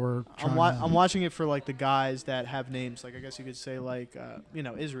 mics, so we're. I'm watching it for like the guys that have names. Like I guess you could say like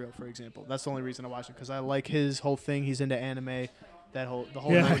Israel, for example. That's the only reason I watch it because I like his whole thing. He's into anime. The whole.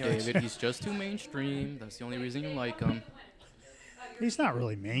 Yeah. David, he's just too mainstream. That's the only reason you like him. He's not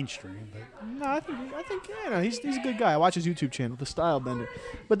really mainstream, but no, I think he's a good guy. I watch his YouTube channel, The Style Bender.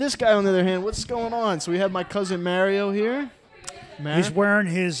 But this guy, on the other hand, what's going on? So we have my cousin Mario here. He's wearing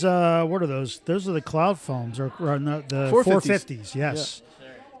his what are those? Those are the cloud foams or the 450s. Yes,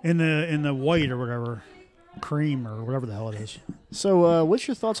 yeah. in the white or whatever. cream or whatever the hell it is. So, what's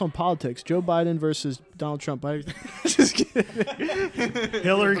your thoughts on politics? Joe Biden versus Donald Trump. Just kidding.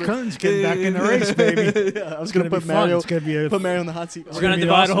 Hillary Clinton's getting back in the race, baby. Yeah, I was It's going gonna to be put fun. Mario. It's gonna be a Put Mario on the hot seat. It's We're gonna be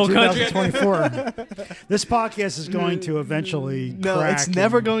divide the whole country. 2024. This podcast is going to eventually No, crack. it's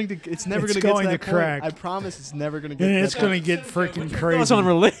never and- going to. It's never It's going to get going to that to point. crack. I promise, it's never going to get. And to it's that going to get freaking That's crazy. on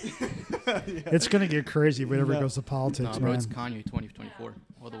religion. It's going to get crazy whenever it goes to politics, Nah, bro, man. it's Kanye 2024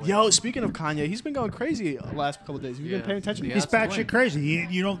 all the way. Yo, speaking of Kanye, he's been going crazy the last couple of days. Have you been Yeah. paying attention? Yeah. He's that's the batshit crazy.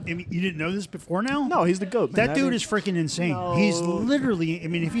 You don't. I mean, you didn't know this before now? No, he's the goat. Man. That dude is freaking insane. No. He's literally. I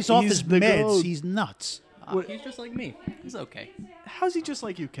mean, if he's off He's his the meds, goat. he's nuts. He's just like me. He's okay. How's he just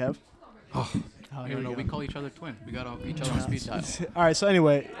like you, Kev? Oh, You here we know, go. we call each other twin. We got each other on speed dial. All right. So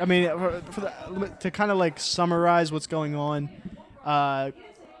anyway, I mean, to kind of like summarize what's going on,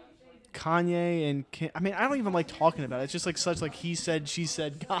 Kanye and Kim. I mean, I don't even like talking about it. It's just like such like he said, she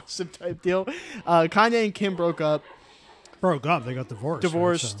said gossip type deal. Kanye and Kim broke up, Broke up. They got divorced. right?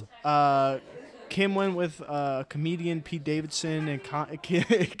 divorced. So- Kim went with comedian Pete Davidson, and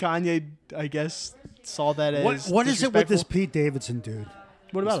Kanye, I guess, saw that as What is it with this disrespectful. Pete Davidson dude?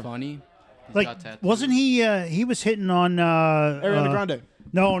 What He's about him? funny. He's Like, got tattoos. wasn't he? He was hitting on Ariana Grande.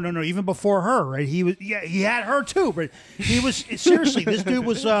 No. Even before her, right? He was. Yeah, he had her too. But he was seriously. This dude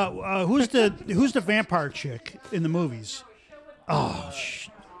was. Who's the vampire chick in the movies? Oh,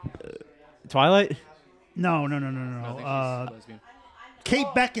 Twilight. no. I think she's lesbian. Kate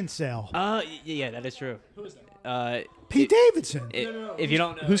Beckinsale. Yeah, that is true. Who is that? Pete Davidson. If you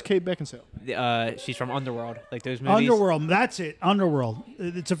don't know, Who's Kate Beckinsale? she's from Underworld, like those movies. Underworld. That's it. Underworld.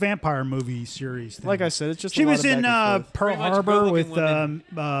 It's a vampire movie series. Thing. Like I said, it's just she a lot was of in back and forth. Pearl Pretty much Harbor good-looking with women.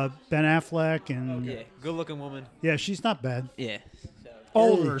 Ben Affleck, and Yeah, good-looking woman. yeah, she's not bad. Yeah. So,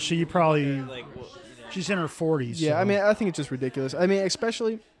 Older, so you probably like, well, she's in her 40s. Yeah, so. I mean, I think it's just ridiculous. I mean,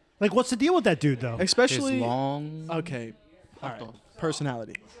 especially like, what's the deal with that dude though? His especially long. okay, hot dog.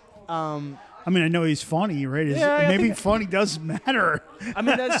 personality. I mean, I know he's funny, right? Yeah, I maybe think- funny doesn't matter I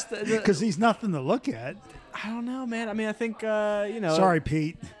mean, that's because he's nothing to look at. I don't know, man. I mean, I think Sorry,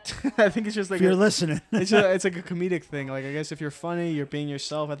 Pete, I think it's just like if you're listening. it's like a comedic thing. Like I guess if you're funny, you're being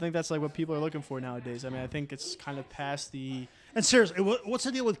yourself. I think that's like what people are looking for nowadays. I mean, I think it's kind of past the. And seriously, what's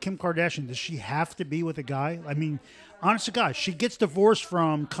the deal with Kim Kardashian? Does she have to be with a guy? I mean, honest to God, she gets divorced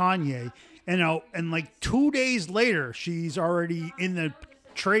from Kanye, and like 2 days later, she's already in the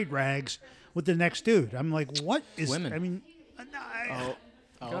trade rags with the next dude. I'm like, what is? Women. I mean,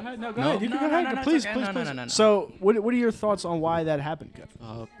 Go ahead. No, go No, ahead. You no, can go no, ahead. no, no, Please, it's please, okay. please. No. So, what are your thoughts on why that happened,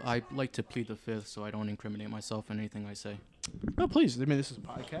 Kev? I like to plead the fifth so I don't incriminate myself in anything I say. No, please. I mean, this is a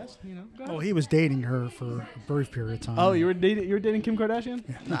podcast. You know. Go ahead. oh, he was dating her for a brief period of time. Oh, you were dating Kim Kardashian?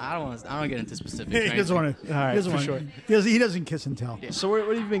 Nah, I don't get into specifics. He or doesn't anything. want to. All right, he doesn't for want. sure. He doesn't kiss and tell. So what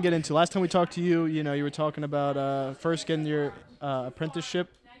have you been getting into? Last time we talked to you, you were talking about first getting your apprenticeship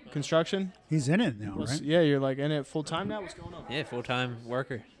construction. He's in it now, right? Yeah, you're like in it full time now. What's going on? yeah, full-time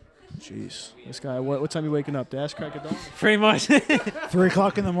worker. Jeez, this guy. What time you waking up? The ass crack of dawn? Pretty much. 3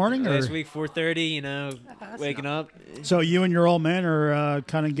 o'clock in the morning, or Last week, 4:30. You know, waking up. so you and your old man are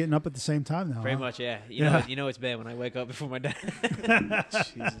kind of getting up at the same time now. Pretty huh? much, yeah. Yeah. You know it's bad when I wake up before my dad.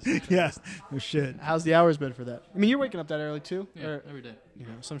 Jesus. Yes. No shit. How's the hours been for that? I mean, you're waking up that early too, Yeah, or every day.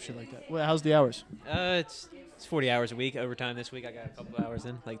 some shit like that. Well, how's the hours? It's 40 hours a week overtime this week. I got a couple of hours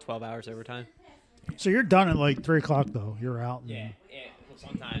in, like 12 hours overtime. So you're done at like 3 o'clock though. You're out. Yeah. Well,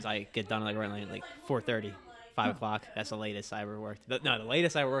 sometimes I get done like right like 4:30, 5 o'clock. That's the latest I ever worked. The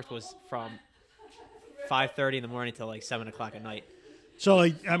latest I worked was from 5:30 in the morning till like 7 o'clock at night. So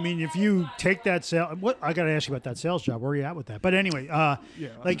like, I mean, if you take that sale, what I got to ask you about that sales job. Where are you at with that? But anyway,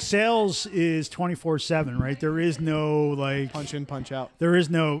 like sales is 24/7, right? There is no like Punch in, punch out. there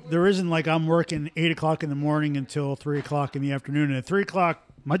isn't like I'm working 8 o'clock in the morning until 3 o'clock in the afternoon, and at 3 o'clock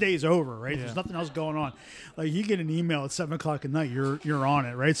my day is over, right? There's nothing else going on. Like you get an email at 7 o'clock at night, you're on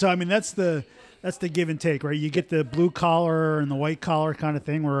it, right? So I mean that's the give and take, right? You get the blue collar and the white collar kind of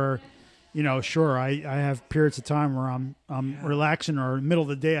thing where, sure, I have periods of time where I'm relaxing, or middle of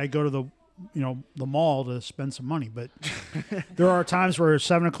the day I go to the mall to spend some money. But there are times where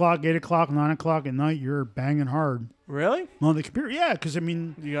 7 o'clock, 8 o'clock, 9 o'clock at night you're banging hard Really? on the computer. Yeah, because I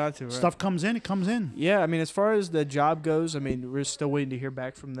mean You got to. Right? stuff comes in, it comes in. Yeah, I mean, as far as the job goes, I mean, we're still waiting to hear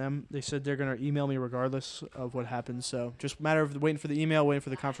back from them. They said they're going to email me regardless of what happens. So just a matter of waiting for the email, waiting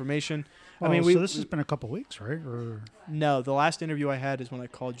for the confirmation. I mean, so this has been a couple weeks, right? Or No, the last interview I had is when I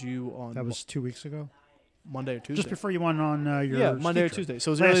called you on that was 2 weeks ago, Monday or Tuesday. just before you went on your Monday or ski trip. Tuesday.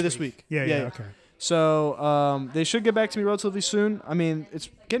 So it was Last early this week. Yeah, okay. So they should get back to me relatively soon. I mean, it's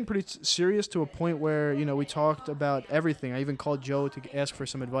getting pretty serious to a point where, we talked about everything. I even called Joe to ask for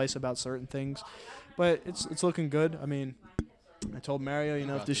some advice about certain things. But it's looking good. I mean, I told Mario,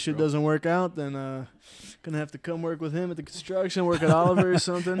 if this shit doesn't work out, then gonna have to come work with him at the construction, work at Oliver or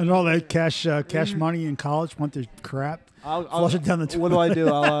something. And all that cash money in college went to crap. Flush it down the toilet. What do?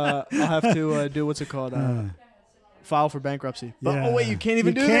 I'll have to do what's it called? File for bankruptcy. Yeah. Oh wait, you can't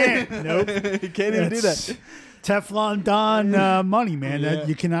even do that. Nope. You can't even do that. Teflon Don money, man. Yeah. That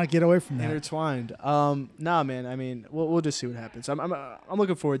you cannot get away from that. Intertwined. Nah, man. I mean, we'll just see what happens. I'm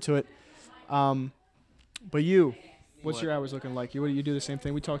looking forward to it. But you, what's your hours looking like? You do the same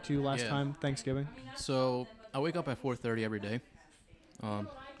thing. We talked to you last time, Thanksgiving. So I wake up at 4:30 every day.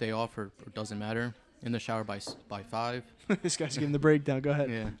 Day off or doesn't matter. In the shower by 5. This guy's giving the breakdown. Go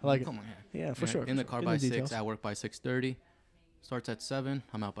ahead. Yeah, I like it. Come on, Yeah, for sure. In the car Get by the 6. details. At work by 6:30. Starts at 7.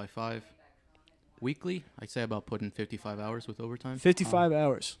 I'm out by 5. Weekly, I'd say about putting 55 hours with overtime. 55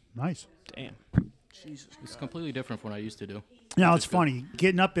 hours. Nice. Damn. Jesus. It's completely different from what I used to do. Now it's funny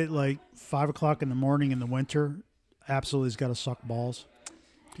getting up at like 5 o'clock in the morning in the winter. Absolutely, has got to suck balls.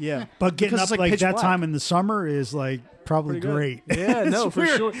 Yeah. But getting Because up it's like like pitch that black. time in the summer is like probably Pretty good. great. Yeah, no, It's for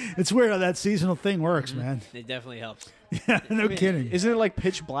weird. sure. It's weird how that seasonal thing works, man. It definitely helps. Yeah, no kidding. Isn't it like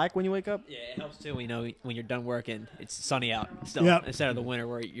pitch black when you wake up? Yeah, it helps too. When you're done working, it's sunny out still. Yep. Instead of the winter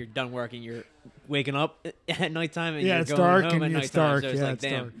where you're done working, you're waking up at nighttime and Yeah, you're it's going dark home and at it's nighttime. dark. So it's Yeah, like, it's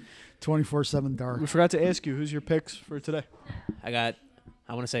damn. dark. 24/7 dark. We forgot to ask you, who's your picks for today? I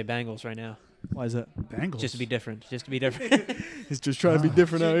want to say Bengals right now. Why is that? Bengals. Just to be different. Just to be different. He's just trying to be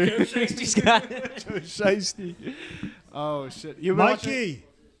different out here. Shiesty's got Joe Shiesty. Oh, shit. You been watching- Mikey.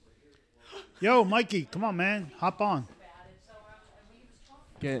 Yo, Mikey, come on, man. Hop on.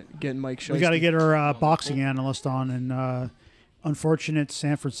 Getting Mike Shiesty. We got to get our boxing analyst on and unfortunate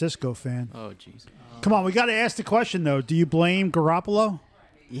San Francisco fan. Oh, jeez. Come on, we got to ask the question, though. Do you blame Garoppolo?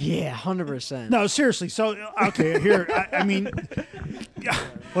 Yeah, 100%. No, seriously. So, okay, here. I mean,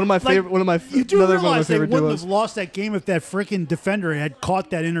 One of my favorite. you do Another one of my realize they favorite wouldn't duos. have lost that game if that freaking defender had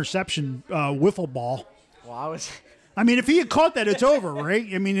caught that interception wiffle ball. Well, I mean, if he had caught that, it's over, right?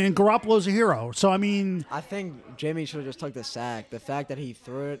 I mean, and Garoppolo's a hero. So, I mean, I think Jimmy should have just took the sack. The fact that he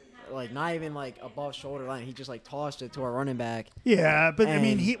threw it, like, not even, like, above shoulder line. He just, like, tossed it to our running back. yeah, but I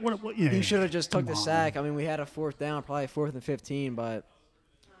mean, And yeah. He should have just took the Come on. sack. I mean, we had a 4th down, probably 4th and 15, but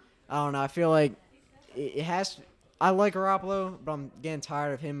I don't know. I feel like it has – I like Garoppolo, but I'm getting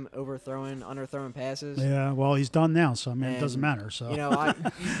tired of him underthrowing passes. Yeah, well, he's done now, so I mean, it doesn't And, matter. So, You know,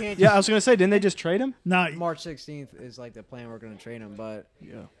 you can't Yeah, I just was gonna say, didn't they just trade him? no, March 16th is like the plan we're going to trade him, but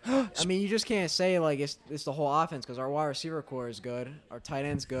Yeah. I mean, you just can't say like it's the whole offense because our wide receiver core is good, our tight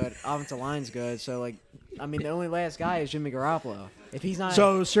end's good, offensive line's good. So like, I mean, the only last guy is Jimmy Garoppolo. If he's not,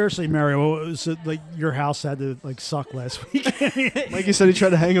 So seriously, Mario, what was it, like your house had to like suck last week? Mikey said he tried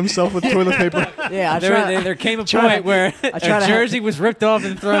to hang himself with toilet paper. yeah, There came a point where a tried to- jersey was ripped off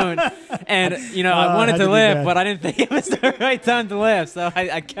and thrown, and I wanted had to to be laugh, bad. but I didn't think it was the right time to laugh, so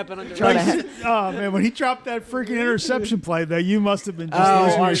I kept it under Try to wraps. Oh man, when he dropped that freaking interception play, though, you must have been just oh,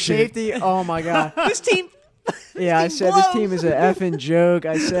 losing our your shit. safety. Oh my god. This team. Yeah, I said this team is an effing joke.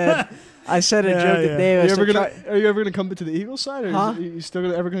 I said a Yeah, joke yeah. to Dave. I said, Are you ever gonna come to the Eagles side, or Huh? is you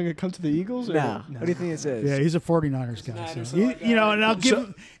still ever gonna come to the Eagles? Or? No. What do you think this is? Yeah, he's a 49ers guy. So. You know, and I'll give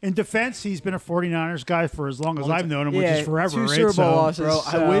him, in defense, he's been a 49ers guy for as long as I've known him, which Yeah, is forever, 2 right? Super Bowl So- losses. Bro,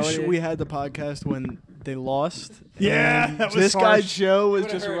 So I wish what do you- we had the podcast when they lost. Yeah, and that was this guy harsh. Joe was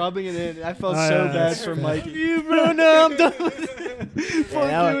just rubbing it in. I felt Oh, so yeah, bad that's for bad. Mikey. You bro, no, I'm done with it.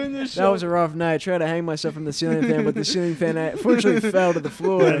 Yeah, doing this that show. was a rough night. I tried to hang myself from the ceiling fan, but the ceiling fan fortunately fell to the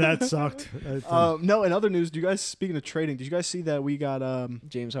floor. Yeah, that sucked. No, in other news, do you guys, speaking of trading, did you guys see that we got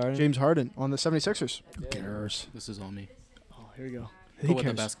James Harden. James Harden on the 76ers? Who cares? This is on me. Oh, here you go. Cool with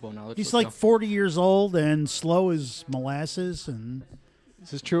the basketball knowledge. He's let's like go. 40 years old and slow as molasses. And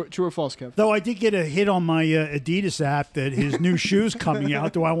This is true or false, Kev? though I did get a hit on my Adidas app that his new shoes coming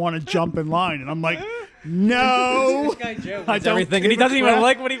out. Do I want to jump in line? And I'm like, no. This guy Joe I wins don't everything, and he give a doesn't even crap.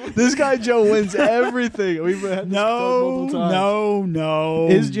 like what he. This guy Joe wins everything. We've had this No, multiple times. no.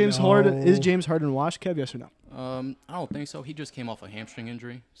 Is James no. Harden washed, Kev? Yes or no? I don't think so. He just came off a hamstring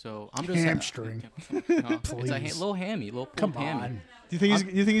injury, so I'm just Hamstring. No, it's a Please. little hammy, little Come pulled hammy. on. Do you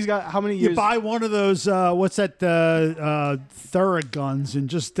think he's got how many You years? buy one of those, what's that, Theraguns, and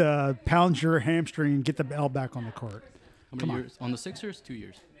just pound your hamstring and get the ball back on the court. How many years? On the Sixers, 2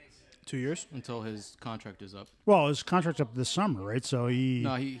 years 2 years. until his contract is up. Well, his contract's up this summer, right? So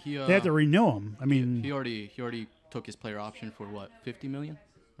No, he they have to renew him. I mean, he already took his player option for what, 50 million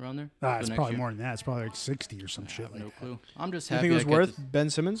around there. Ah, for it's next probably year. more than that. It's probably like 60 or some I shit have like no that. clue. I'm just You happy. think it was I get worth to- Ben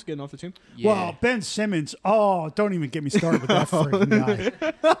Simmons getting off the team? Yeah. Well, Ben Simmons. Oh, don't even get me started with that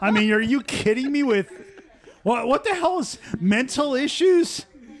freaking guy. I mean, are you kidding me with what the hell is mental issues?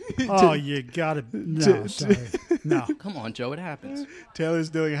 Oh, you gotta no, sorry, no. Come on, Joe. It happens. Taylor's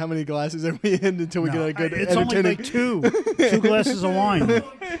doing how many glasses are we in until we No, get a good it's only entertaining? like two glasses of wine,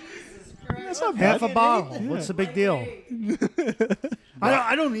 That's not half bad. a bottle. What's the big deal?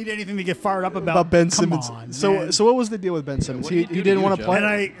 I don't need anything to get fired up about. About Ben Come Simmons. on, So man. so what was the deal with Ben Simmons? what did he He do to didn't you, want to Joe? And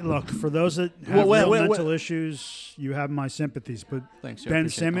play. I look for those that have Wait, real wait, mental issues. You have my sympathies, but Thanks, Joe. Ben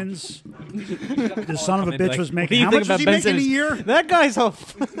Appreciate it. Simmons, the son of a Come in, bitch, like, was what making do you how think much about was he Ben making a Simmons? year? That guy's all.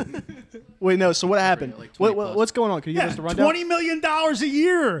 Wait, no. So what happened? like 20 What, plus. what's going on? Can you give Yeah, us the rundown? $20 million a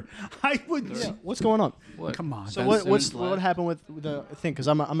year. I would. Yeah, what's going on? What? Come on. So Ben what Simmons left. happened with the thing? Because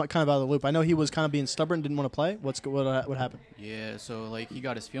I'm kind of out of the loop. I know he was kind of being stubborn, didn't want to play. What happened? Yeah. So like he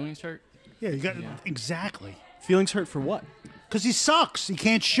got his feelings hurt. Yeah, you got exactly Feelings hurt for what? because he sucks. He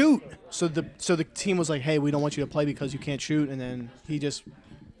can't shoot. So the team was like, hey, we don't want you to play because you can't shoot, and then he just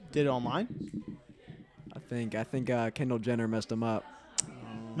did it online. I think Kendall Jenner messed him up.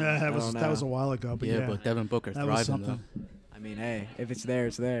 That was don't that was a know. while ago, but yeah, But Devin Booker that was thriving though. something. I mean, hey, if it's there,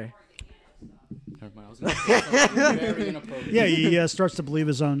 it's there. Never mind. I was very inappropriate. Yeah, he starts to believe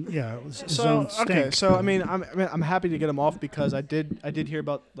his own. Yeah, his own stink. okay, so I mean, I'm happy to get him off because I did hear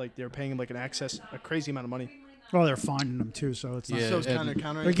about like they were paying him like a crazy amount of money. Well, they're finding him too, so it's not. Yeah, So it's and-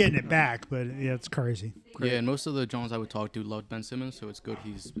 countering. They're getting it back, but yeah, it's crazy. Yeah, and most of the Jones I would talk to loved Ben Simmons, so it's good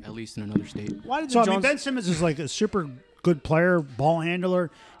he's at least in another state. Why did So the I mean, Jones? Ben Simmons is like a super good player, ball handler.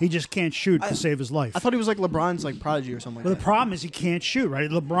 He just can't shoot to save his life. I thought he was like LeBron's like prodigy or something But like the problem is he can't shoot, right?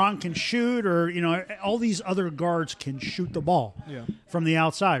 LeBron can shoot, or all these other guards can shoot the ball Yeah. from the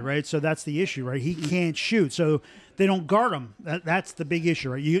outside, right? So that's the issue, right? He can't shoot, so they don't guard him. That's the big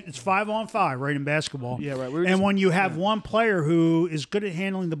issue, right? It's 5-on-5, right, in basketball. Yeah, right. We were And just- when you have one player who is good at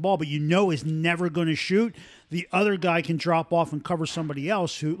handling the ball, but is never going to shoot, the other guy can drop off and cover somebody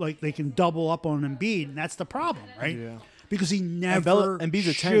else who, like, they can double up on Embiid, and that's the problem, right? Yeah. Because he never Embiid's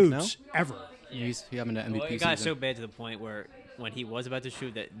a tank, shoots ever. He's having that MVP Well, it got season. so bad to the point where when he was about to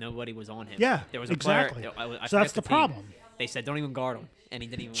shoot, that nobody was on him. Yeah, there was a exactly. player. I So that's forget the team. problem. They said don't even guard him, and he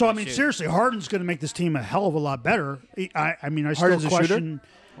didn't even. So I want to mean, shoot. seriously, Harden's going to make this team a hell of a lot better. I mean, I still Harden's a shooter? question.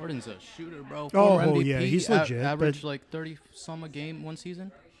 Harden's a shooter, bro. Oh, Former MVP, yeah, he's legit, Averaged but- like 30 some a game one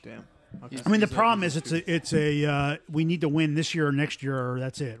season. Damn. He's- I mean, the he's a- problem he's is a it's a we need to win this year or next year, or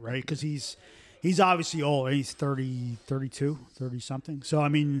that's it, right? Because he's obviously old. He's 30, 32, 30 something. So I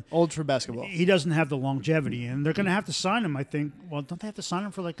mean, Old for basketball. he doesn't have the longevity, and they're going to have to sign him. I think. Well, don't they have to sign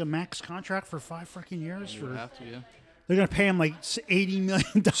him for like a max contract for 5 freaking years? You For, have to, yeah. they're going to pay him like $80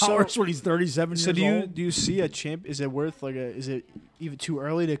 million when he's 37 So years old. do you see a champ? Is it worth is it even too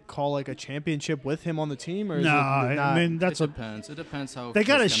early to call like a championship with him on the team? Or is No, it not? I mean that's It a depends. It depends how they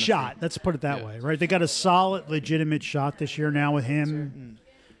got a close chemistry- shot. Let's put it that Yeah. way, right? They got a solid, legitimate shot this year now with him.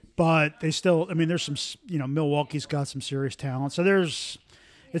 But they still, I mean, there's some, Milwaukee's got some serious talent. So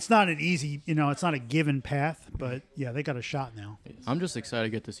it's not an easy, it's not a given path. But yeah, they got a shot now. I'm just excited to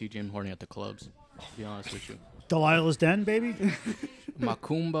get to see James Harden at the clubs. To be honest with you. Delilah's Den, baby.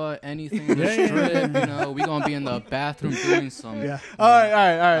 Macumba, anything in the strip, we gonna be in the bathroom doing some. Yeah. all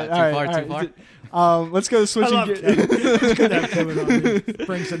right. Too far. Let's go to I switching. love Kevin. It's good to have Kevin on. He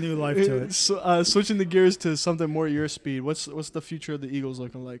brings a new life to it. Switching the gears to something more your speed. What's the future of the Eagles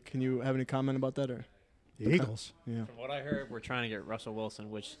looking like? Can you have any comment about that or? The Eagles. Yeah. From what I heard, we're trying to get Russell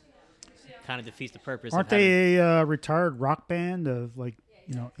Wilson, which kind of defeats the purpose. Aren't of having, they a retired rock band of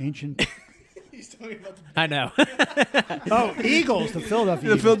ancient? I know. Oh, Eagles, the Philadelphia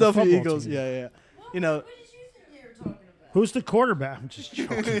The Eagles. Philadelphia football Eagles. team. Yeah. You know, Who's the quarterback? I'm just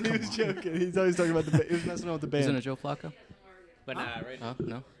joking. Come he's on. joking. He's always talking about he was messing around with the Isn't band. it Joe Flacco? But right,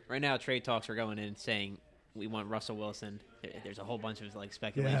 No. right now, trade talks are going in saying we want Russell Wilson. There's a whole bunch of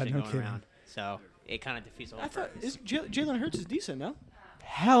speculation Yeah, no going kidding. around. So it kind of defeats the whole I thought purpose. Jalen Hurts is decent now.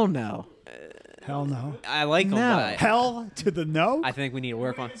 Hell no. Hell no. I like him, No. but Hell to the no. I think we need to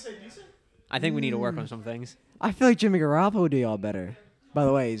work on. I think we need to work on some things. I feel like Jimmy Garoppolo would do y'all better. By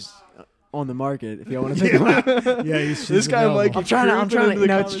the way, he's on the market if y'all want to pick him up. Yeah, he's This guy available. Mikey I'm trying Creeping to, into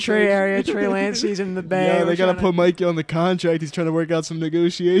the it's Trey conversation. area, Trey Lance season in the Bay. Yeah, We're they gotta trying put Mikey on the contract. He's trying to work out some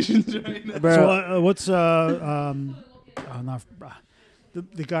negotiations right now. Bro, So what's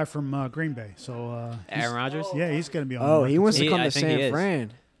the guy from Green Bay? So Aaron Rodgers. yeah, he's gonna be on. oh, the he wants to He- come I to think he San is.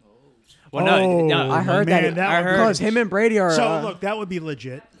 Fran. Well, Oh, no, I heard man, that. I heard- Because him and Brady are. So look, that would be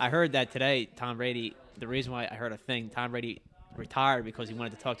legit. I heard that today. Tom Brady. The reason why I heard a thing, Tom Brady retired because he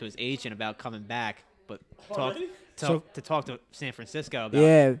wanted to talk to his agent about coming back, but to talk to San Francisco about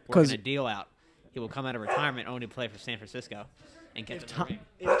Yeah, working 'cause- a deal out. He will come out of retirement only to play for San Francisco and get the ring.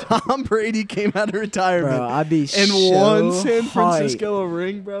 Tom Brady came out of retirement Bro, I'd be and so won San hyped. Francisco a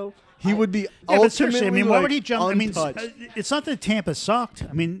ring, bro. He would be Yeah, but ultimately seriously, I mean, why like, would he jump? I mean, untouched. it's not that Tampa sucked.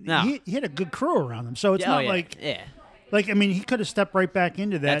 I mean, No. he had a good crew around him, so it's Yeah, not oh, yeah. like yeah. I mean, he could have stepped right back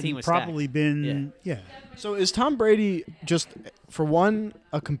into that, team and was probably stacked. been yeah. So is Tom Brady just, for one,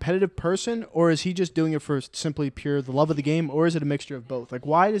 a competitive person, or is he just doing it for simply pure the love of the game, or is it a mixture of both? Like,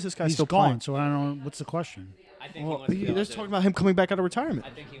 why is this guy He's still gone, playing? so I don't know what's the question. I think Well, he wants to they're just talking about him coming back out of retirement.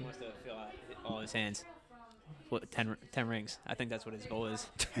 I think he wants to fill out all his hands. What, 10 rings. I think that's what his goal is.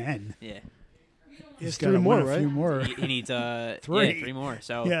 10. Yeah. He's gotta 3 more, win a right? few more. He needs 3. Yeah, 3 more.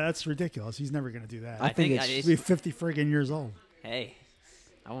 So Yeah, that's ridiculous. He's never going to do that. I think think it's He'll be 50 friggin' years old. hey,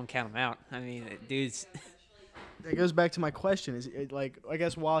 I won't count him out. I mean, dude's It goes back to my question. Is it, like, I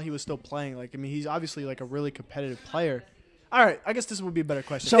guess while he was still playing, like, I mean, he's obviously like a really competitive player. All right, I guess this would be a better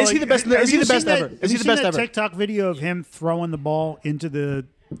question. So is he the best? have Is he you the best seen that- ever? have Is he you the seen best that ever? TikTok video of him throwing the ball into the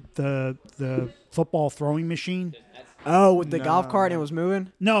football throwing machine? Oh, with the golf cart and it was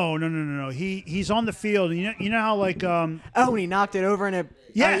moving. No. He's on the field. You know how like Oh, and he knocked it over and it.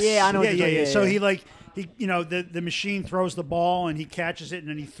 yes, yeah, I know. what you're talking- So he the machine throws the ball and he catches it and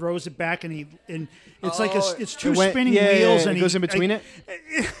then he throws it back and it's like it's two It went- spinning yeah, wheels yeah, and it goes he, in between it.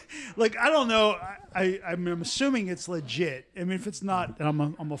 Like I don't know. I'm assuming it's legit. I mean, if it's not, then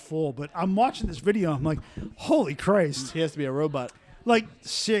I'm a fool. But I'm watching this video. I'm like, holy Christ! He has to be a robot. Like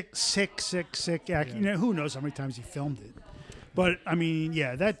sick act. You know, who knows how many times he filmed it. But I mean,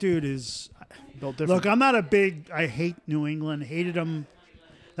 yeah, that dude is Built different. Look, I'm not a big. I hate New England. Hated them.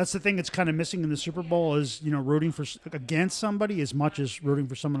 That's the thing that's kind of missing in the Super Bowl is rooting for against somebody as much as rooting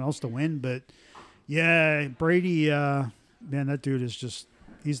for someone else to win. But yeah, Brady, man, that dude is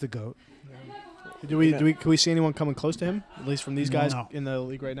he's the GOAT. Can we see anyone coming close to him? At least from these guys No. in the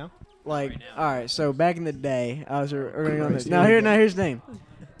league right now. Like, all right, so back in the day, I was. We're gonna go on this. Christ, Now here we here's the thing.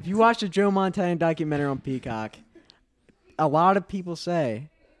 If you watch the Joe Montana documentary on Peacock, a lot of people say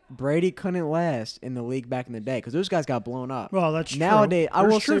Brady couldn't last in the league back in the day because those guys got blown up. Well, that's true. Nowadays, I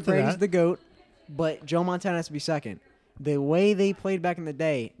There's will say truth to Brady's that. the GOAT, but Joe Montana has to be second. The way they played back in the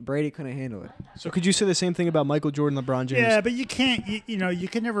day, Brady couldn't handle it. So could you say the same thing about Michael Jordan, LeBron James? Yeah, but you can't. You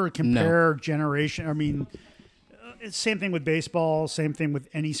can never compare generation. I mean, it's same thing with baseball. Same thing with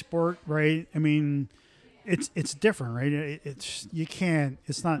any sport, right? I mean, it's different, right? It's you can't.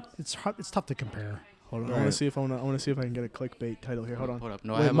 It's not. It's hard, it's tough to compare. Hold on. I want to see if I can get a clickbait title here. Hold on. Hold up.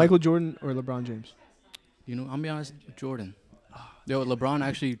 No, I Wait, have Michael Jordan or LeBron James? I'm gonna be honest, Jordan. Yo, LeBron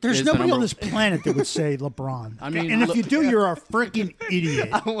actually. There's is the nobody on number- this planet that would say LeBron. I mean, and if look- you do, you're a freaking idiot.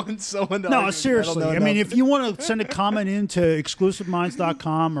 I want someone to No, argue. seriously. don't I know mean, enough. if you want to send a comment into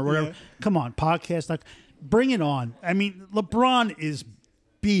exclusiveminds.com or whatever, come on, podcast. Bring it on. I mean, LeBron is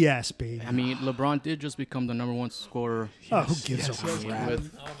BS, baby. I mean, LeBron did just become the number 1 scorer. Oh, who gives a crap?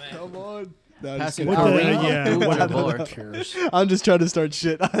 With Come on. No, passing What Kareem the- up yeah, to whatever. Jabbar. Who cares? I'm just trying to start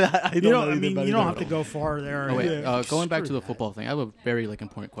shit. I don't You know don't. I anything mean, about you it. don't have to go far there. Oh, wait. Yeah. Going back to Screw the football thing, I have a very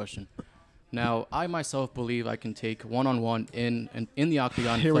important question. Now, I myself believe I can take one-on-one in the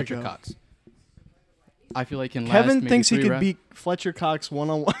octagon Here we Fletcher go. Cox. I feel like in last Kevin maybe thinks he 3 could rounds- beat Fletcher Cox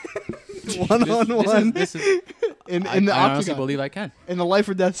one-on-one. This One-on-one is, in I, the I honestly octagon. believe I can. In the life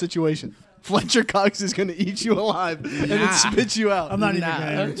or death situation. Fletcher Cox is going to eat you alive and then Nah. spit you out. I'm not even Nah.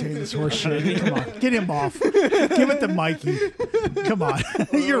 going to entertain this horse shit. Come on. Get him off. Give it to Mikey. Come on.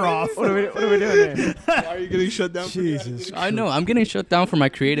 You're off. What are we doing here? Why are you getting shut down? Jesus. I know. I'm getting shut down for my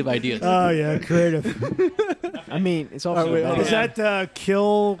creative ideas. Oh, yeah. Creative. I mean, it's all All for right, the wait, better. Is that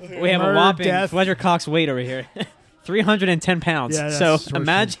kill, we have a murder, whopping death? Fletcher Cox weight over here. 310 pounds. Yeah, that's so torture.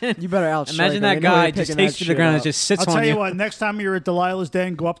 imagine You better outstrike imagine him. that They know guy you're just picking takes that to the ground and shit just sits I'll on tell you you. what. Next time you're at Delilah's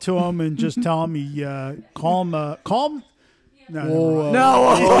den, go up to him and just tell him calm. No, Whoa, no.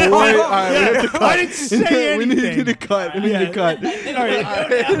 whoa, wait, all right, we have to cut. I didn't say we anything. need to cut. We need to cut. All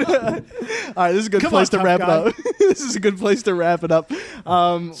right. All right, this is a good Come place on, to wrap tough it up. This is a good place to wrap it up.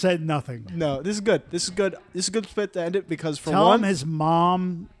 Said nothing. No, this is good. This is good. This is a good split to end it because for Tell one, him his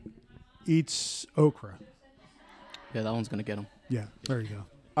mom eats okra. Yeah, that one's gonna get him. Yeah, there you go.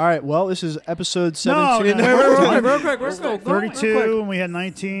 all right. Well, this is episode No, 17. no, Real quick, let's go. 32, and we had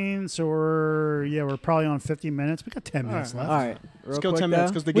 19, so we're probably on 50 minutes. We got 10 minutes left. All right, Let's real go quick 10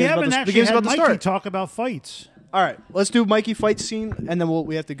 minutes though. because the We game's haven't about to, the actually game's had about to Mikey start. talk about fights. All right, let's do Mikey fight scene, and then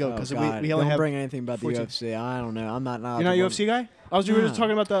we have to go Oh, because God. we only Don't have. bring anything about the 14. UFC. I don't know. I'm not. You're not a UFC guy? We were just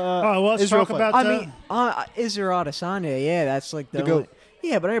talking about the Oh, well, let's Israel talk fight. about I mean, Israel Adesanya. Yeah, that's like the The GOAT.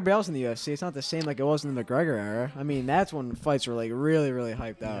 Yeah, but everybody else in the UFC, it's not the same like it was in the McGregor era. I mean, that's when fights were like really, really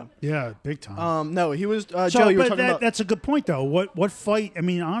hyped out. Yeah, big time. No, he was So, Joe. You were but talking about. that's a good point, though. What fight? I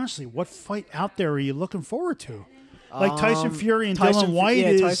mean, honestly, what fight out there are you looking forward to? Like Tyson Fury and Dylan White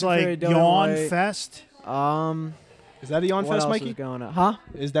is Tyson like Fury, Dylan yawn White. fest. Is that a yawn What fest, else Mikey? is going on? Huh?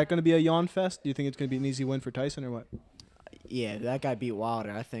 Is that going to be a yawn fest? Do you think it's going to be an easy win for Tyson or what? Yeah, that guy beat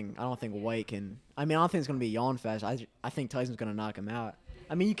Wilder. I don't think White can. I mean, I don't think it's gonna be a yawn fest. I think Tyson's gonna knock him out.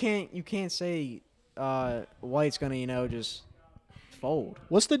 I mean, you can't say White's gonna just fold.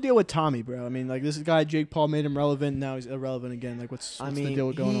 What's the deal with Tommy, bro? I mean, like this guy Jake Paul made him relevant. Now he's irrelevant again. Like, what's the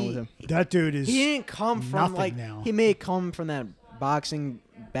deal going on with him? That dude is. He didn't come from nothing now. he may come from that boxing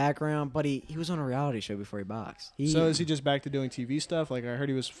background, but he was on a reality show before he boxed. So is he just back to doing TV stuff? Like I heard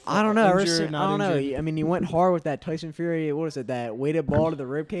he was. I don't know. Injured, I not don't know. injured? I mean, he went hard with that Tyson Fury. What was it? That weighted ball to the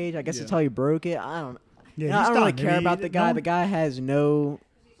rib cage. I guess that's how he broke it. I don't. Yeah, I he's don't really done. care about the guy. No- The guy has no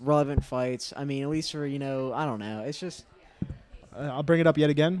relevant fights. I mean, at least for I don't know. It's just I'll bring it up yet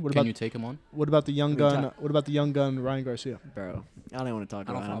again. What Can about you take him on? what about the young What gun? are What about the young gun Ryan Garcia? bro. I don't want to talk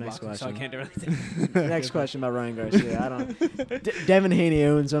I don't about follow it. Next boxing, so I question. can't do anything. Next question about Ryan Garcia. I don't. Devin Haney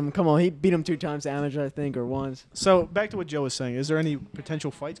owns him. Come on, he beat him 2 times to amateur, I think, or once. So back to what Joe was saying. Is there any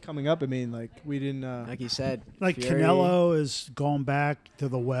potential fights coming up? I mean, like we didn't. Like he said, Like Fury. Canelo is going back to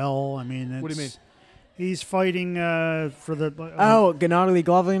the well. I mean, What do you it's- He's fighting for the. Oh, Gennady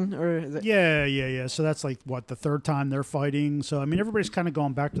Golovin, or is it? Yeah. So that's like what the 3rd time they're fighting. So I mean, everybody's kind of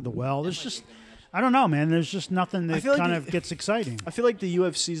going back to the well. There's just, I don't know, man. There's just nothing that feel like kind the- of gets exciting. I feel like the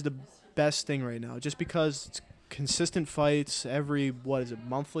UFC is the best thing right now, just because it's consistent fights every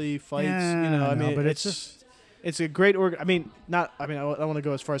monthly fights. Yeah, you know, I I know, mean, but it's it's just- it's a great I mean, not. I mean, I don't want to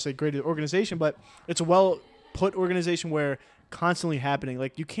go as far as say great organization, but it's a well put organization where constantly happening.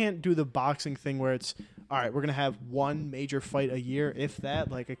 Like you can't do the boxing thing where it's all right. We're gonna have one major fight a year, if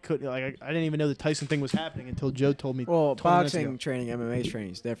that. Like I didn't even know the Tyson thing was happening until Joe told me. Well, 20 minutes ago. boxing training, MMA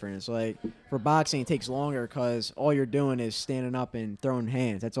training is different. It's like for boxing, it takes longer because all you're doing is standing up and throwing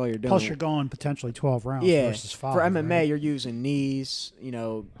hands. That's all you're doing. Plus, you're going potentially 12 rounds yeah. versus 5. For MMA, right? you're using knees,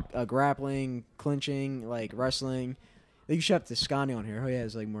 grappling, clinching, like wrestling. You should have Toscani on here. Oh, yeah,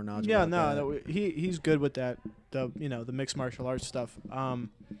 is like more knowledgeable. Yeah, about no, that. he's good with that. The mixed martial arts stuff.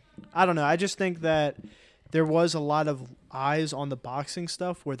 I don't know. I just think that there was a lot of eyes on the boxing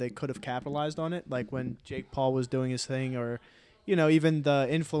stuff where they could have capitalized on it, like when Jake Paul was doing his thing, or even the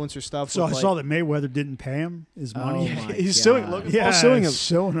influencer stuff. So I with, saw that Mayweather didn't pay him his money. Oh, my he's God. suing. Logan Yeah, Paul's suing him.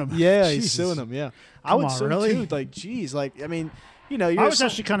 Suing him. Yeah, he's Jesus. suing him. Yeah, I Come would on, sue really? too. Like, geez, like I mean, you're I was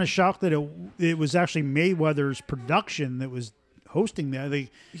actually kind of shocked that it was actually Mayweather's production that was hosting that.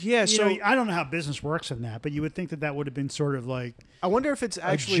 yeah. So I don't know how business works in that, but you would think that would have been sort of like I wonder if it's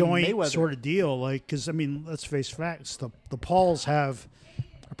actually a joint Mayweather. sort of deal. Like, because I mean, let's face facts: the Pauls have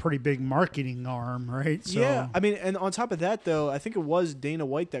a pretty big marketing arm, right? So, Yeah, I mean, and on top of that, though, I think it was Dana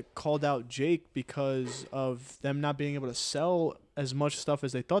White that called out Jake because of them not being able to sell as much stuff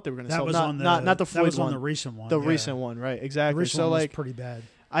as they thought they were going to that sell. was on the not the that Floyd was one, on the recent one. the yeah. recent one, right? The Exactly. recent So one was like, pretty bad.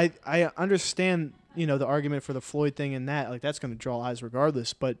 I understand the argument for the Floyd thing and that like that's going to draw eyes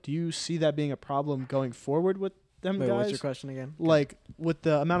regardless. But do you see that being a problem going forward with them Wait, guys? what's your question again? Like with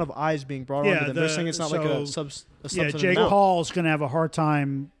the amount of eyes being brought onto them, they're saying it's not like a so- substantive Jake amount. Paul's going to have a hard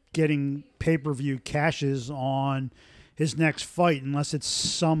time getting pay-per-view cashes on his next fight unless it's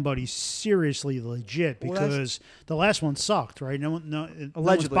somebody seriously legit, Well, that's- because the last one sucked, right? No one's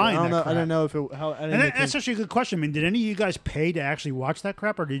Allegedly, buying I don't that know. crap. I don't know if it. How. I didn't And think- that's actually a good question. I mean, did any of you guys pay to actually watch that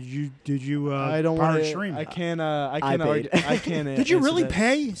crap, or did you I don't pirate want stream? I it? can't. I I can't. Argue, paid. I can't. Did you answer really that.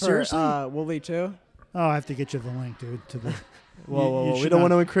 pay? Seriously? Wooly too? Oh, I have to get you the link, dude. To the Whoa, you we should don't not-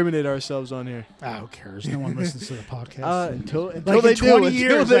 want to incriminate ourselves on here. who cares? No one listens to the podcast. Until Like they in do. 20 Until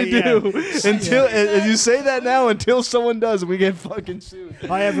years, they yeah. do. Until as you say that now, until someone does, we get fucking sued.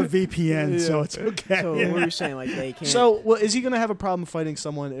 I have a VPN, so Yeah. it's okay. So Yeah. what are you saying? Like they can't. So, well, is he going to have a problem fighting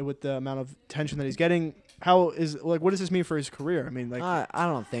someone with the amount of tension that he's getting? What does this mean for his career? I mean, like, I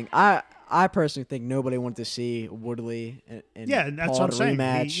don't think I personally think nobody wanted to see Woodley and Yeah, that's Paul what I'm saying.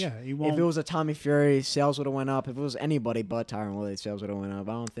 rematch. He If won't. it was a Tommy Fury, sales would have went up. If it was anybody but Tyron Woodley, sales would have went up.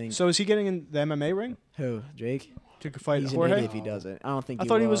 I don't think. so is he getting in the MMA ring Who? Jake? to fight He's an Jorge? idiot if he does it. I don't think. I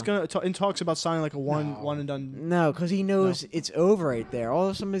thought he was will. going to in talks about signing like a one and done. No, because he knows it's over right there.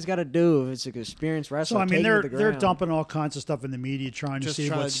 All somebody's got to do if it's an experienced wrestler. So I mean, take him they're to the they're ground. dumping all kinds of stuff in the media, trying to Just see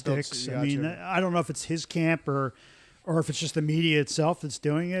trying what to build- sticks. gotcha. I mean, I don't know if it's his camp or if it's just the media itself that's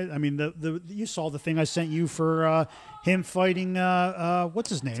doing it. I mean, the you saw the thing I sent you for him fighting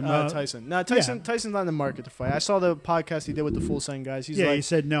what's his name? Tyson. No, Tyson. yeah. Tyson's not in the market to fight. I saw the podcast he did with the Full Send guys. He's Yeah, like, he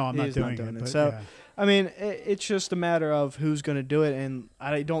said no, I'm not he's doing it. it. But, So, yeah. I mean, it's just a matter of who's going to do it, and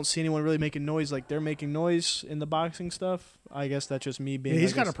I don't see anyone really making noise like they're making noise in the boxing stuff. I guess that's just me being. Yeah,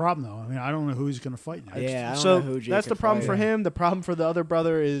 he's I got a guess- problem though. I mean, I don't know who he's going to fight next. Yeah, I don't So know who Jake that's the could problem fight. for him. The problem for the other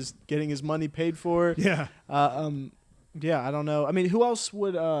brother is getting his money paid for. Yeah. Yeah, I don't know. I mean, who else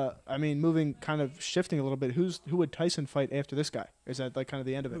would? I mean, moving kind of shifting a little bit. Who would Tyson fight after this guy? Is that like kind of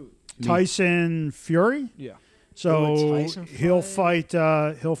the end of it? Tyson Fury. Yeah. So Who would Tyson he'll fight.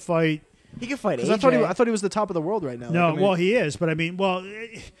 He'll fight. He could fight Because AJ. I thought he was the top of the world right now. No, Like, I mean, well, he is, but I mean,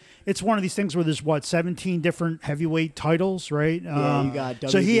 it's one of these things where there's 17 different heavyweight titles, right? Yeah, you got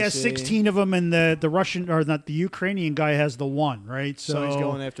so he has WBC. 16 of them, and the Russian or not the Ukrainian guy has the one, right? so he's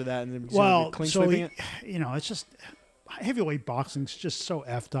going after that, and then he's well, clean so sweeping it. it's just heavyweight boxing's just so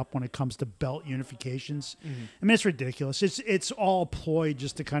effed up when it comes to belt unifications. I mean, it's ridiculous. It's all a ploy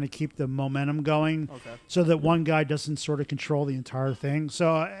just to kind of keep the momentum going, so that one guy doesn't sort of control the entire thing. So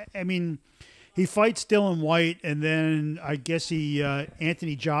I mean, he fights Dylan White, and then I guess he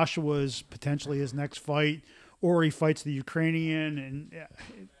Anthony Joshua's potentially his next fight, or he fights the Ukrainian, and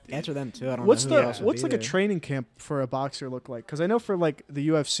Answer them too. I don't What's know who else would what's be like a there. training camp for a boxer look like? Because I know for like the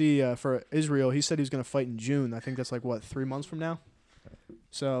UFC for Israel, he said he was going to fight in June. I think that's like what 3 months from now.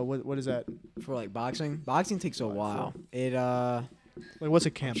 So what is that? for like boxing? Boxing takes a while. It Like what's a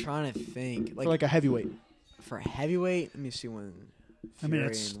I'm camp trying to think. for like a heavyweight? for heavyweight. Let me see when. I mean, Fury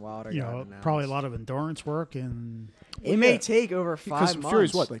it's and Wilder got probably a announced. lot of endurance work, and It may yeah. take over 5 Because months.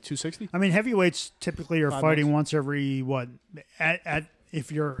 Fury's what, like 260? I mean, heavyweights typically are 5 fighting months. once every at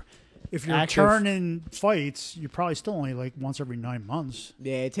if you're Active. turning fights, you're probably still only like once every 9 months.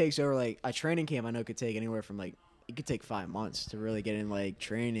 Yeah, it takes over like a training camp. I know could take anywhere from like it could take 5 months to really get in like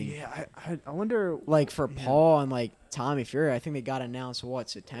training. Yeah, I wonder. Like for Paul and like Tommy Fury, I think they got announced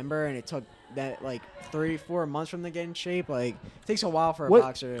September, and it took that like 3-4 months from them to get in shape. Like it takes a while for a What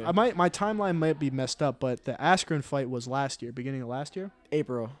boxer. my timeline might be messed up, but the Askren fight was last year, beginning of last year,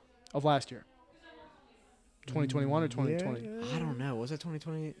 April. of last year, 2021 or 2020. I don't know. Was it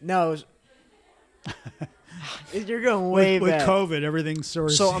 2020? No. It was, you're going way with back. COVID, everything's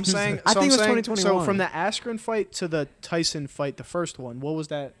sort of. So I'm saying, I think it was So 2021. from the Askren fight to the Tyson fight, the first one, what was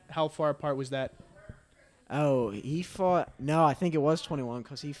that? How far apart was that? Oh, he fought. No, I think it was 21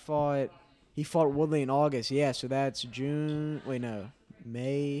 because he fought Woodley in August. Yeah, so that's June. Wait, no,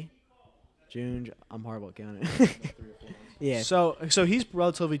 May, June. I'm horrible at counting. Yeah. So he's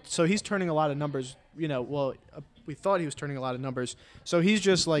he's turning a lot of numbers. You know, well, we thought he was turning a lot of numbers. So he's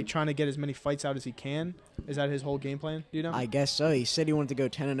just like trying to get as many fights out as he can. Is that his whole game plan? Do you know? I guess so. He said he wanted to go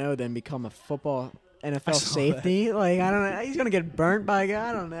 10-0, then become a football NFL saw safety. Like I don't know. He's gonna get burnt by a guy.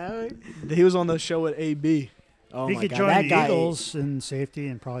 I don't know. He was on the show with AB. Oh he my could god, join that the guy. Eagles in safety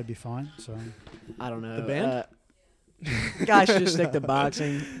and probably be fine. So I don't know. The band? Guys should just stick to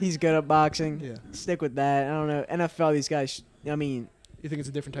boxing. He's good at boxing. Yeah. Stick with that. I don't know. NFL, these guys. I mean, You think it's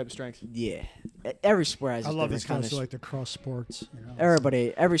a different type of strength? yeah. Every sport has. I its love different these kind guys of who like to cross sports. You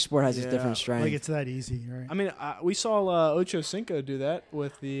know? Every sport has its Yeah. different strength. Like it's that easy, right? I mean, we saw Ocho Cinco do that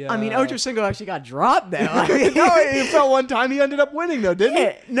with the. I mean, Ocho Cinco actually got dropped though. no, he felt one time he ended up winning though, didn't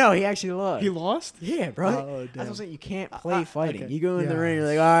Yeah, no, he actually lost. he? He lost. Yeah, bro. Oh, That's what damn. I'm saying. You can't play fighting. okay. You go in the Yeah. ring, you're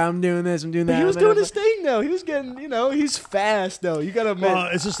like, all right, I'm doing this, I'm doing But that. he was I'm doing gonna his thing though. He was getting, he's fast though. You gotta admit. Well,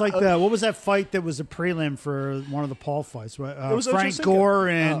 it's just like the what was that fight that was a prelim for one of the Paul fights? was Ocho Frank Cinco. Gore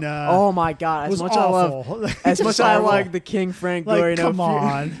and Oh my god! it As was much awful. as much as I Horrible. like the King Frank Like, Gore, you know, come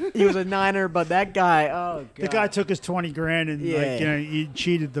on. he was a Niner, but that guy, oh god, The guy took his 20 grand and Yeah. he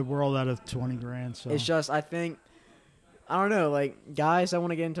cheated the world out of 20 grand. So It's just, I think, I don't know, like guys that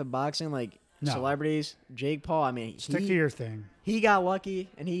want to get into boxing, like No. celebrities, Jake Paul. I mean, stick to your thing. he got lucky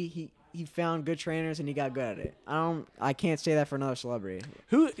and he found good trainers and he got good at it. I can't say that for another celebrity.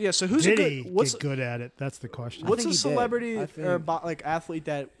 Who? Yeah. So who's Did a he good? What's get good at it? That's the question. what's think a he did. celebrity I or think- like athlete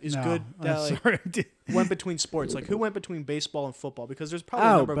that is No, good I'm that like, sorry. I did- went between sports? Like who went between baseball and football? Because there's probably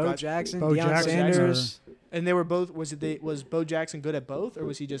a Oh, number of Bo guys. Jackson, Bo Deion Jackson, Sanders. And they were both. Was Bo Jackson good at both, or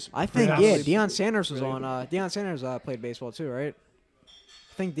was he just? I think Yeah. yeah, Deion Sanders was Really? on. Deion Sanders played baseball too, right?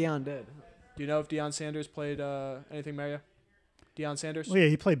 I think Deion did. Do you know if Deion Sanders played anything, Mario? Deion Sanders. Well, yeah,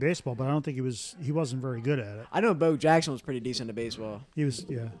 he played baseball, but I don't think he wasn't very good at it. I know Bo Jackson was pretty decent at baseball. He was,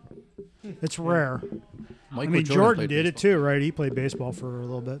 yeah. It's rare. Michael I mean, Jordan Jordan played did it baseball. too, right? He played baseball for a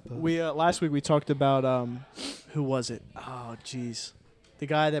little bit. But We last week we talked about who was it? Oh, jeez, the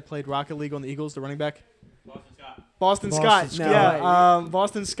guy that played Rocket League on the Eagles, the running back. Boston Scott. Boston Scott. Yeah,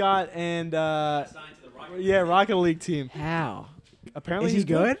 Boston Scott and yeah, Rocket League team. How? Apparently Is he he's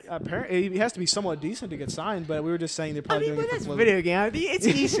good? Apparently he has to be somewhat decent to get signed, but we were just saying they're I probably mean, doing but it that's for a fluke. video game. I mean, it's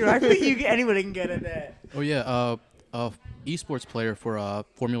easier. I think anybody can get at that. Oh yeah, esports player for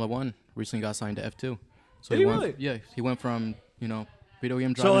Formula One recently got signed to F2. So Did he went, really? Yeah, he went from video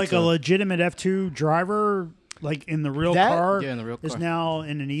game driving. So like to, a legitimate F2 driver, like in the real That- car, Yeah, in the real is car. now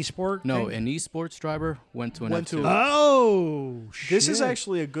in an esport. No, thing? an esports driver went to an Went to F2. a- Oh, This is shit.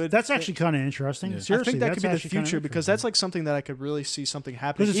 actually a good. That's actually kind of interesting. Yeah. I Seriously, think that that's could be the actually kinda future because interesting. that's like something that I could really see something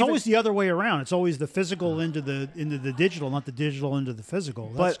happening. Because it's Even- always the other way around. It's always the physical into the digital, not the digital into the physical.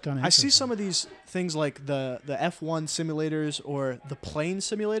 That's But kind of I see some of these things like the F1 simulators or the plane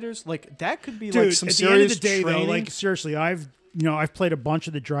simulators. Like that could be Dude, like some at the end serious of the day, training. though, like seriously, I've played a bunch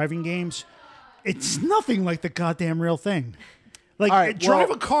of the driving games. It's nothing like the goddamn real thing. Like All right, drive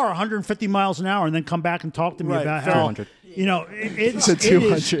well- a car 150 miles an hour and then come back and talk to me Right, about fair. how 200. it's said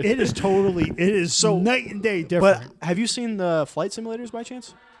 200. it is totally it is So- night and day different. but have you seen the flight simulators by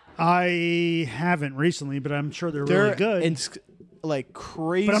chance? I haven't recently, but I'm sure they're They're really good. like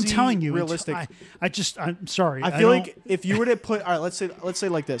crazy. But I'm telling you, realistic. I'm sorry. I feel don't- like if you were to put, all right, let's say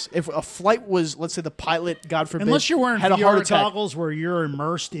like this: if a flight was, let's say the pilot, God forbid, unless you're wearing had a heart VR attack. goggles where you're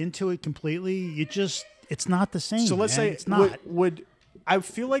immersed into it completely, it's not the same. So let's man. say it's not. would I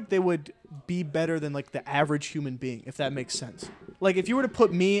feel like they would be better than like the average human being, if that makes sense. Like if you were to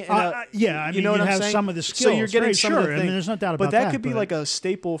put me in a, yeah, I you mean, know what you I'm have saying? some of the So you're skills, getting right, some sure. of the I mean, things. there's no doubt but about that that, could be but- like a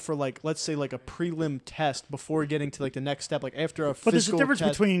staple for like, let's say like a prelim test before getting to like the next step, like after a But there's a physical difference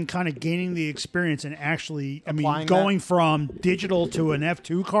test. between kind of gaining the experience and actually, I mean, Applying going that? from digital to an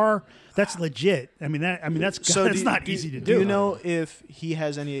F2 car. That's legit. that's So that's do- not do- easy to do. Do you know if he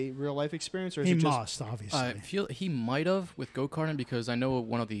has any real life experience, or is He it just must, obviously. I feel he might have with go-karting because I know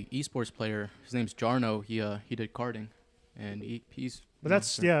one of the esports player, his name's Jarno, he did karting, and he's. but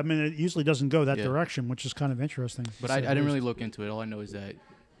that's yeah. I mean, it usually doesn't go that Yeah. direction, which is kind of interesting. But to I say the didn't least. really look into it. All I know is that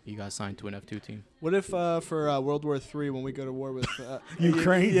he got signed to an F2 team. What if for World War III, when we go to war with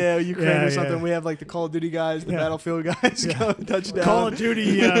Ukraine? Yeah, Ukraine Yeah, or something, yeah. we have like the Call of Duty guys, the Yeah. Battlefield guys go touchdown. Call of Duty,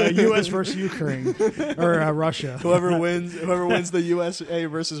 U.S. versus Ukraine or Russia. Whoever wins the USA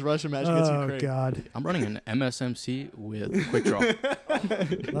versus Russia match gets Oh Ukraine. God, I'm running an MSMC with Quick Draw.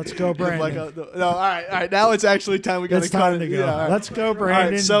 let's go, Brandon. No, all right. Now it's actually time. We got It's time to go. Yeah, all right. Let's go, All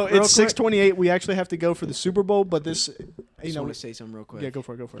Brandon. right, so Real it's quick. 6:28. We actually have to go for the Super Bowl, but this, I you just know, want to say something real quick. yeah, go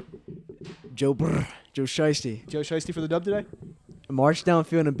for it. Joe Shiesty Joe Shiesty for the dub today. marched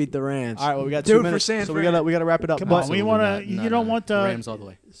downfield and beat the Rams. All right, well we got Do 2 it for minutes, San so Fran. we gotta wrap it up. Come But on, we Absolutely want not. to. No, You don't no. want the Rams all the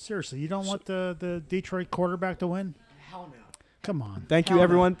way. Seriously, you don't want the Detroit quarterback to win. Hell no. Come on. thank you, Hell no.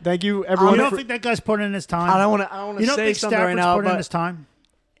 everyone. Thank you, everyone. You don't for- think that guy's putting in his time? I don't want to You don't say think something right Stafford's now, putting in but his time?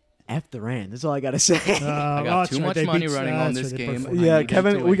 F the Rams. That's all I gotta say. I got too much money running on this They put game. four- yeah, need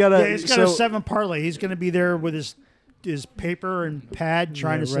Kevin, to we win. gotta. Yeah, he's got so, a 7 parlay. He's going to be there with his paper and pad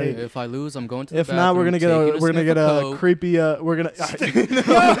trying to right. say. If I lose, I'm going to the If not, we're gonna get bathroom, we're gonna taking get a sniff of creepy. We're gonna.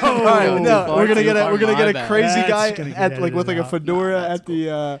 No, All right, no, far we're gonna too get far we're gonna get a my crazy That's guy gonna get at like with like a edited out. fedora at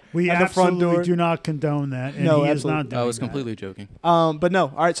the We at the front absolutely door. do not condone that. And No, he is absolutely. not doing I was that. completely joking. But no,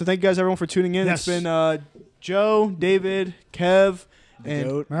 all right. So thank you guys everyone for tuning in. Yes. It's been Joe, David, Kev, and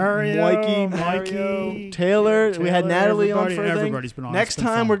Goat. Mario, Mikey, Taylor. We had Taylor, Natalie on everybody- for a thing. everybody's been on. Next It's been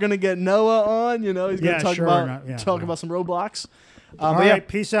time fun. we're gonna get Noah on. You know, he's gonna Yeah, talk sure, about no, yeah, talk no. about some Roblox. All But right, yeah,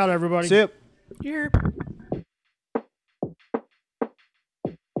 peace out, everybody. see ya. Yeah.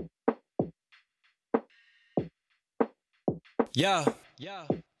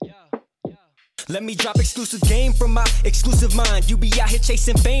 Let me drop exclusive game from my exclusive mind. You be out here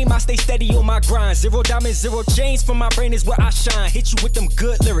chasing fame, I stay steady on my grind. 0 diamonds, 0 chains, from my brain is where I shine. Hit you with them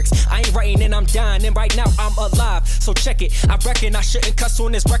good lyrics, I ain't writing and I'm dying. And right now I'm alive, so check it. I reckon I shouldn't cuss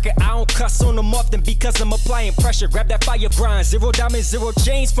on this record. I don't cuss on them often because I'm applying pressure. Grab that fire grind. 0 diamonds, 0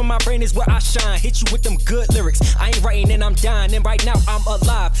 chains, from my brain is where I shine. Hit you with them good lyrics, I ain't writing and I'm dying. And right now I'm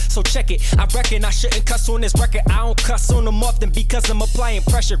alive, so check it. I reckon I shouldn't cuss on this record. I don't cuss on them often because I'm applying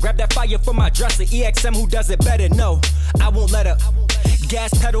pressure. Grab that fire from my dresser. EXM, who does it better? No, I won't let up.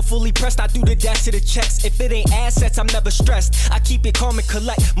 Gas pedal fully pressed, I do the dash to the checks. If it ain't assets, I'm never stressed. I keep it calm and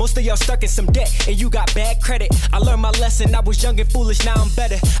collect. Most of y'all stuck in some debt, and you got bad credit. I learned my lesson, I was young and foolish, now I'm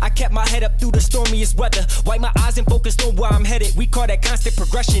better. I kept my head up through the stormiest weather. Wipe my eyes and focused on where I'm headed. We call that constant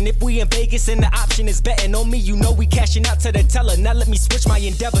progression. If we in Vegas and the option is betting on me, you know we cashing out to the teller. Now let me switch my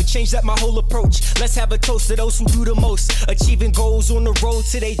endeavor, change up my whole approach. Let's have a toast to those who do the most. Achieving goals on the road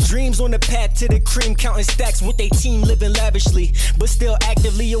to their dreams, on the path to the cream. Counting stacks with their team, living lavishly, but still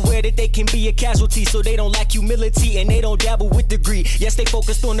actively aware that they can be a casualty, so they don't lack humility and they don't dabble with degree. Yes, they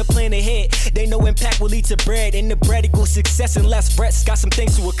focused on the plan ahead. They know impact will lead to bread, and the bread equals success and less threats. Got some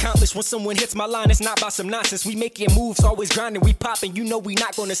things to accomplish. When someone hits my line, it's not about some nonsense. We making moves, always grinding, we popping. You know we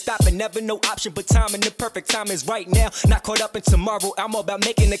not gonna stop, and never no option but time, and the perfect time is right now. Not caught up in tomorrow. I'm all about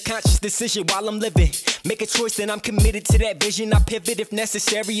making a conscious decision while I'm living. Make a choice, then I'm committed to that vision. I pivot if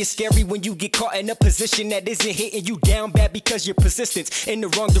necessary. It's scary when you get caught in a position that isn't hitting you down bad because your persistence in the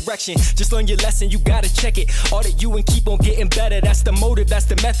wrong direction. Just learn your lesson, you gotta check it. Audit you and keep on getting better. That's the motive, that's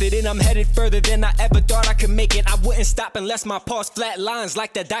the method, and I'm headed further than I ever thought I could make it. I wouldn't stop unless my pulse flat lines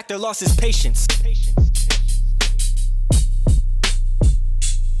like the doctor lost his patience.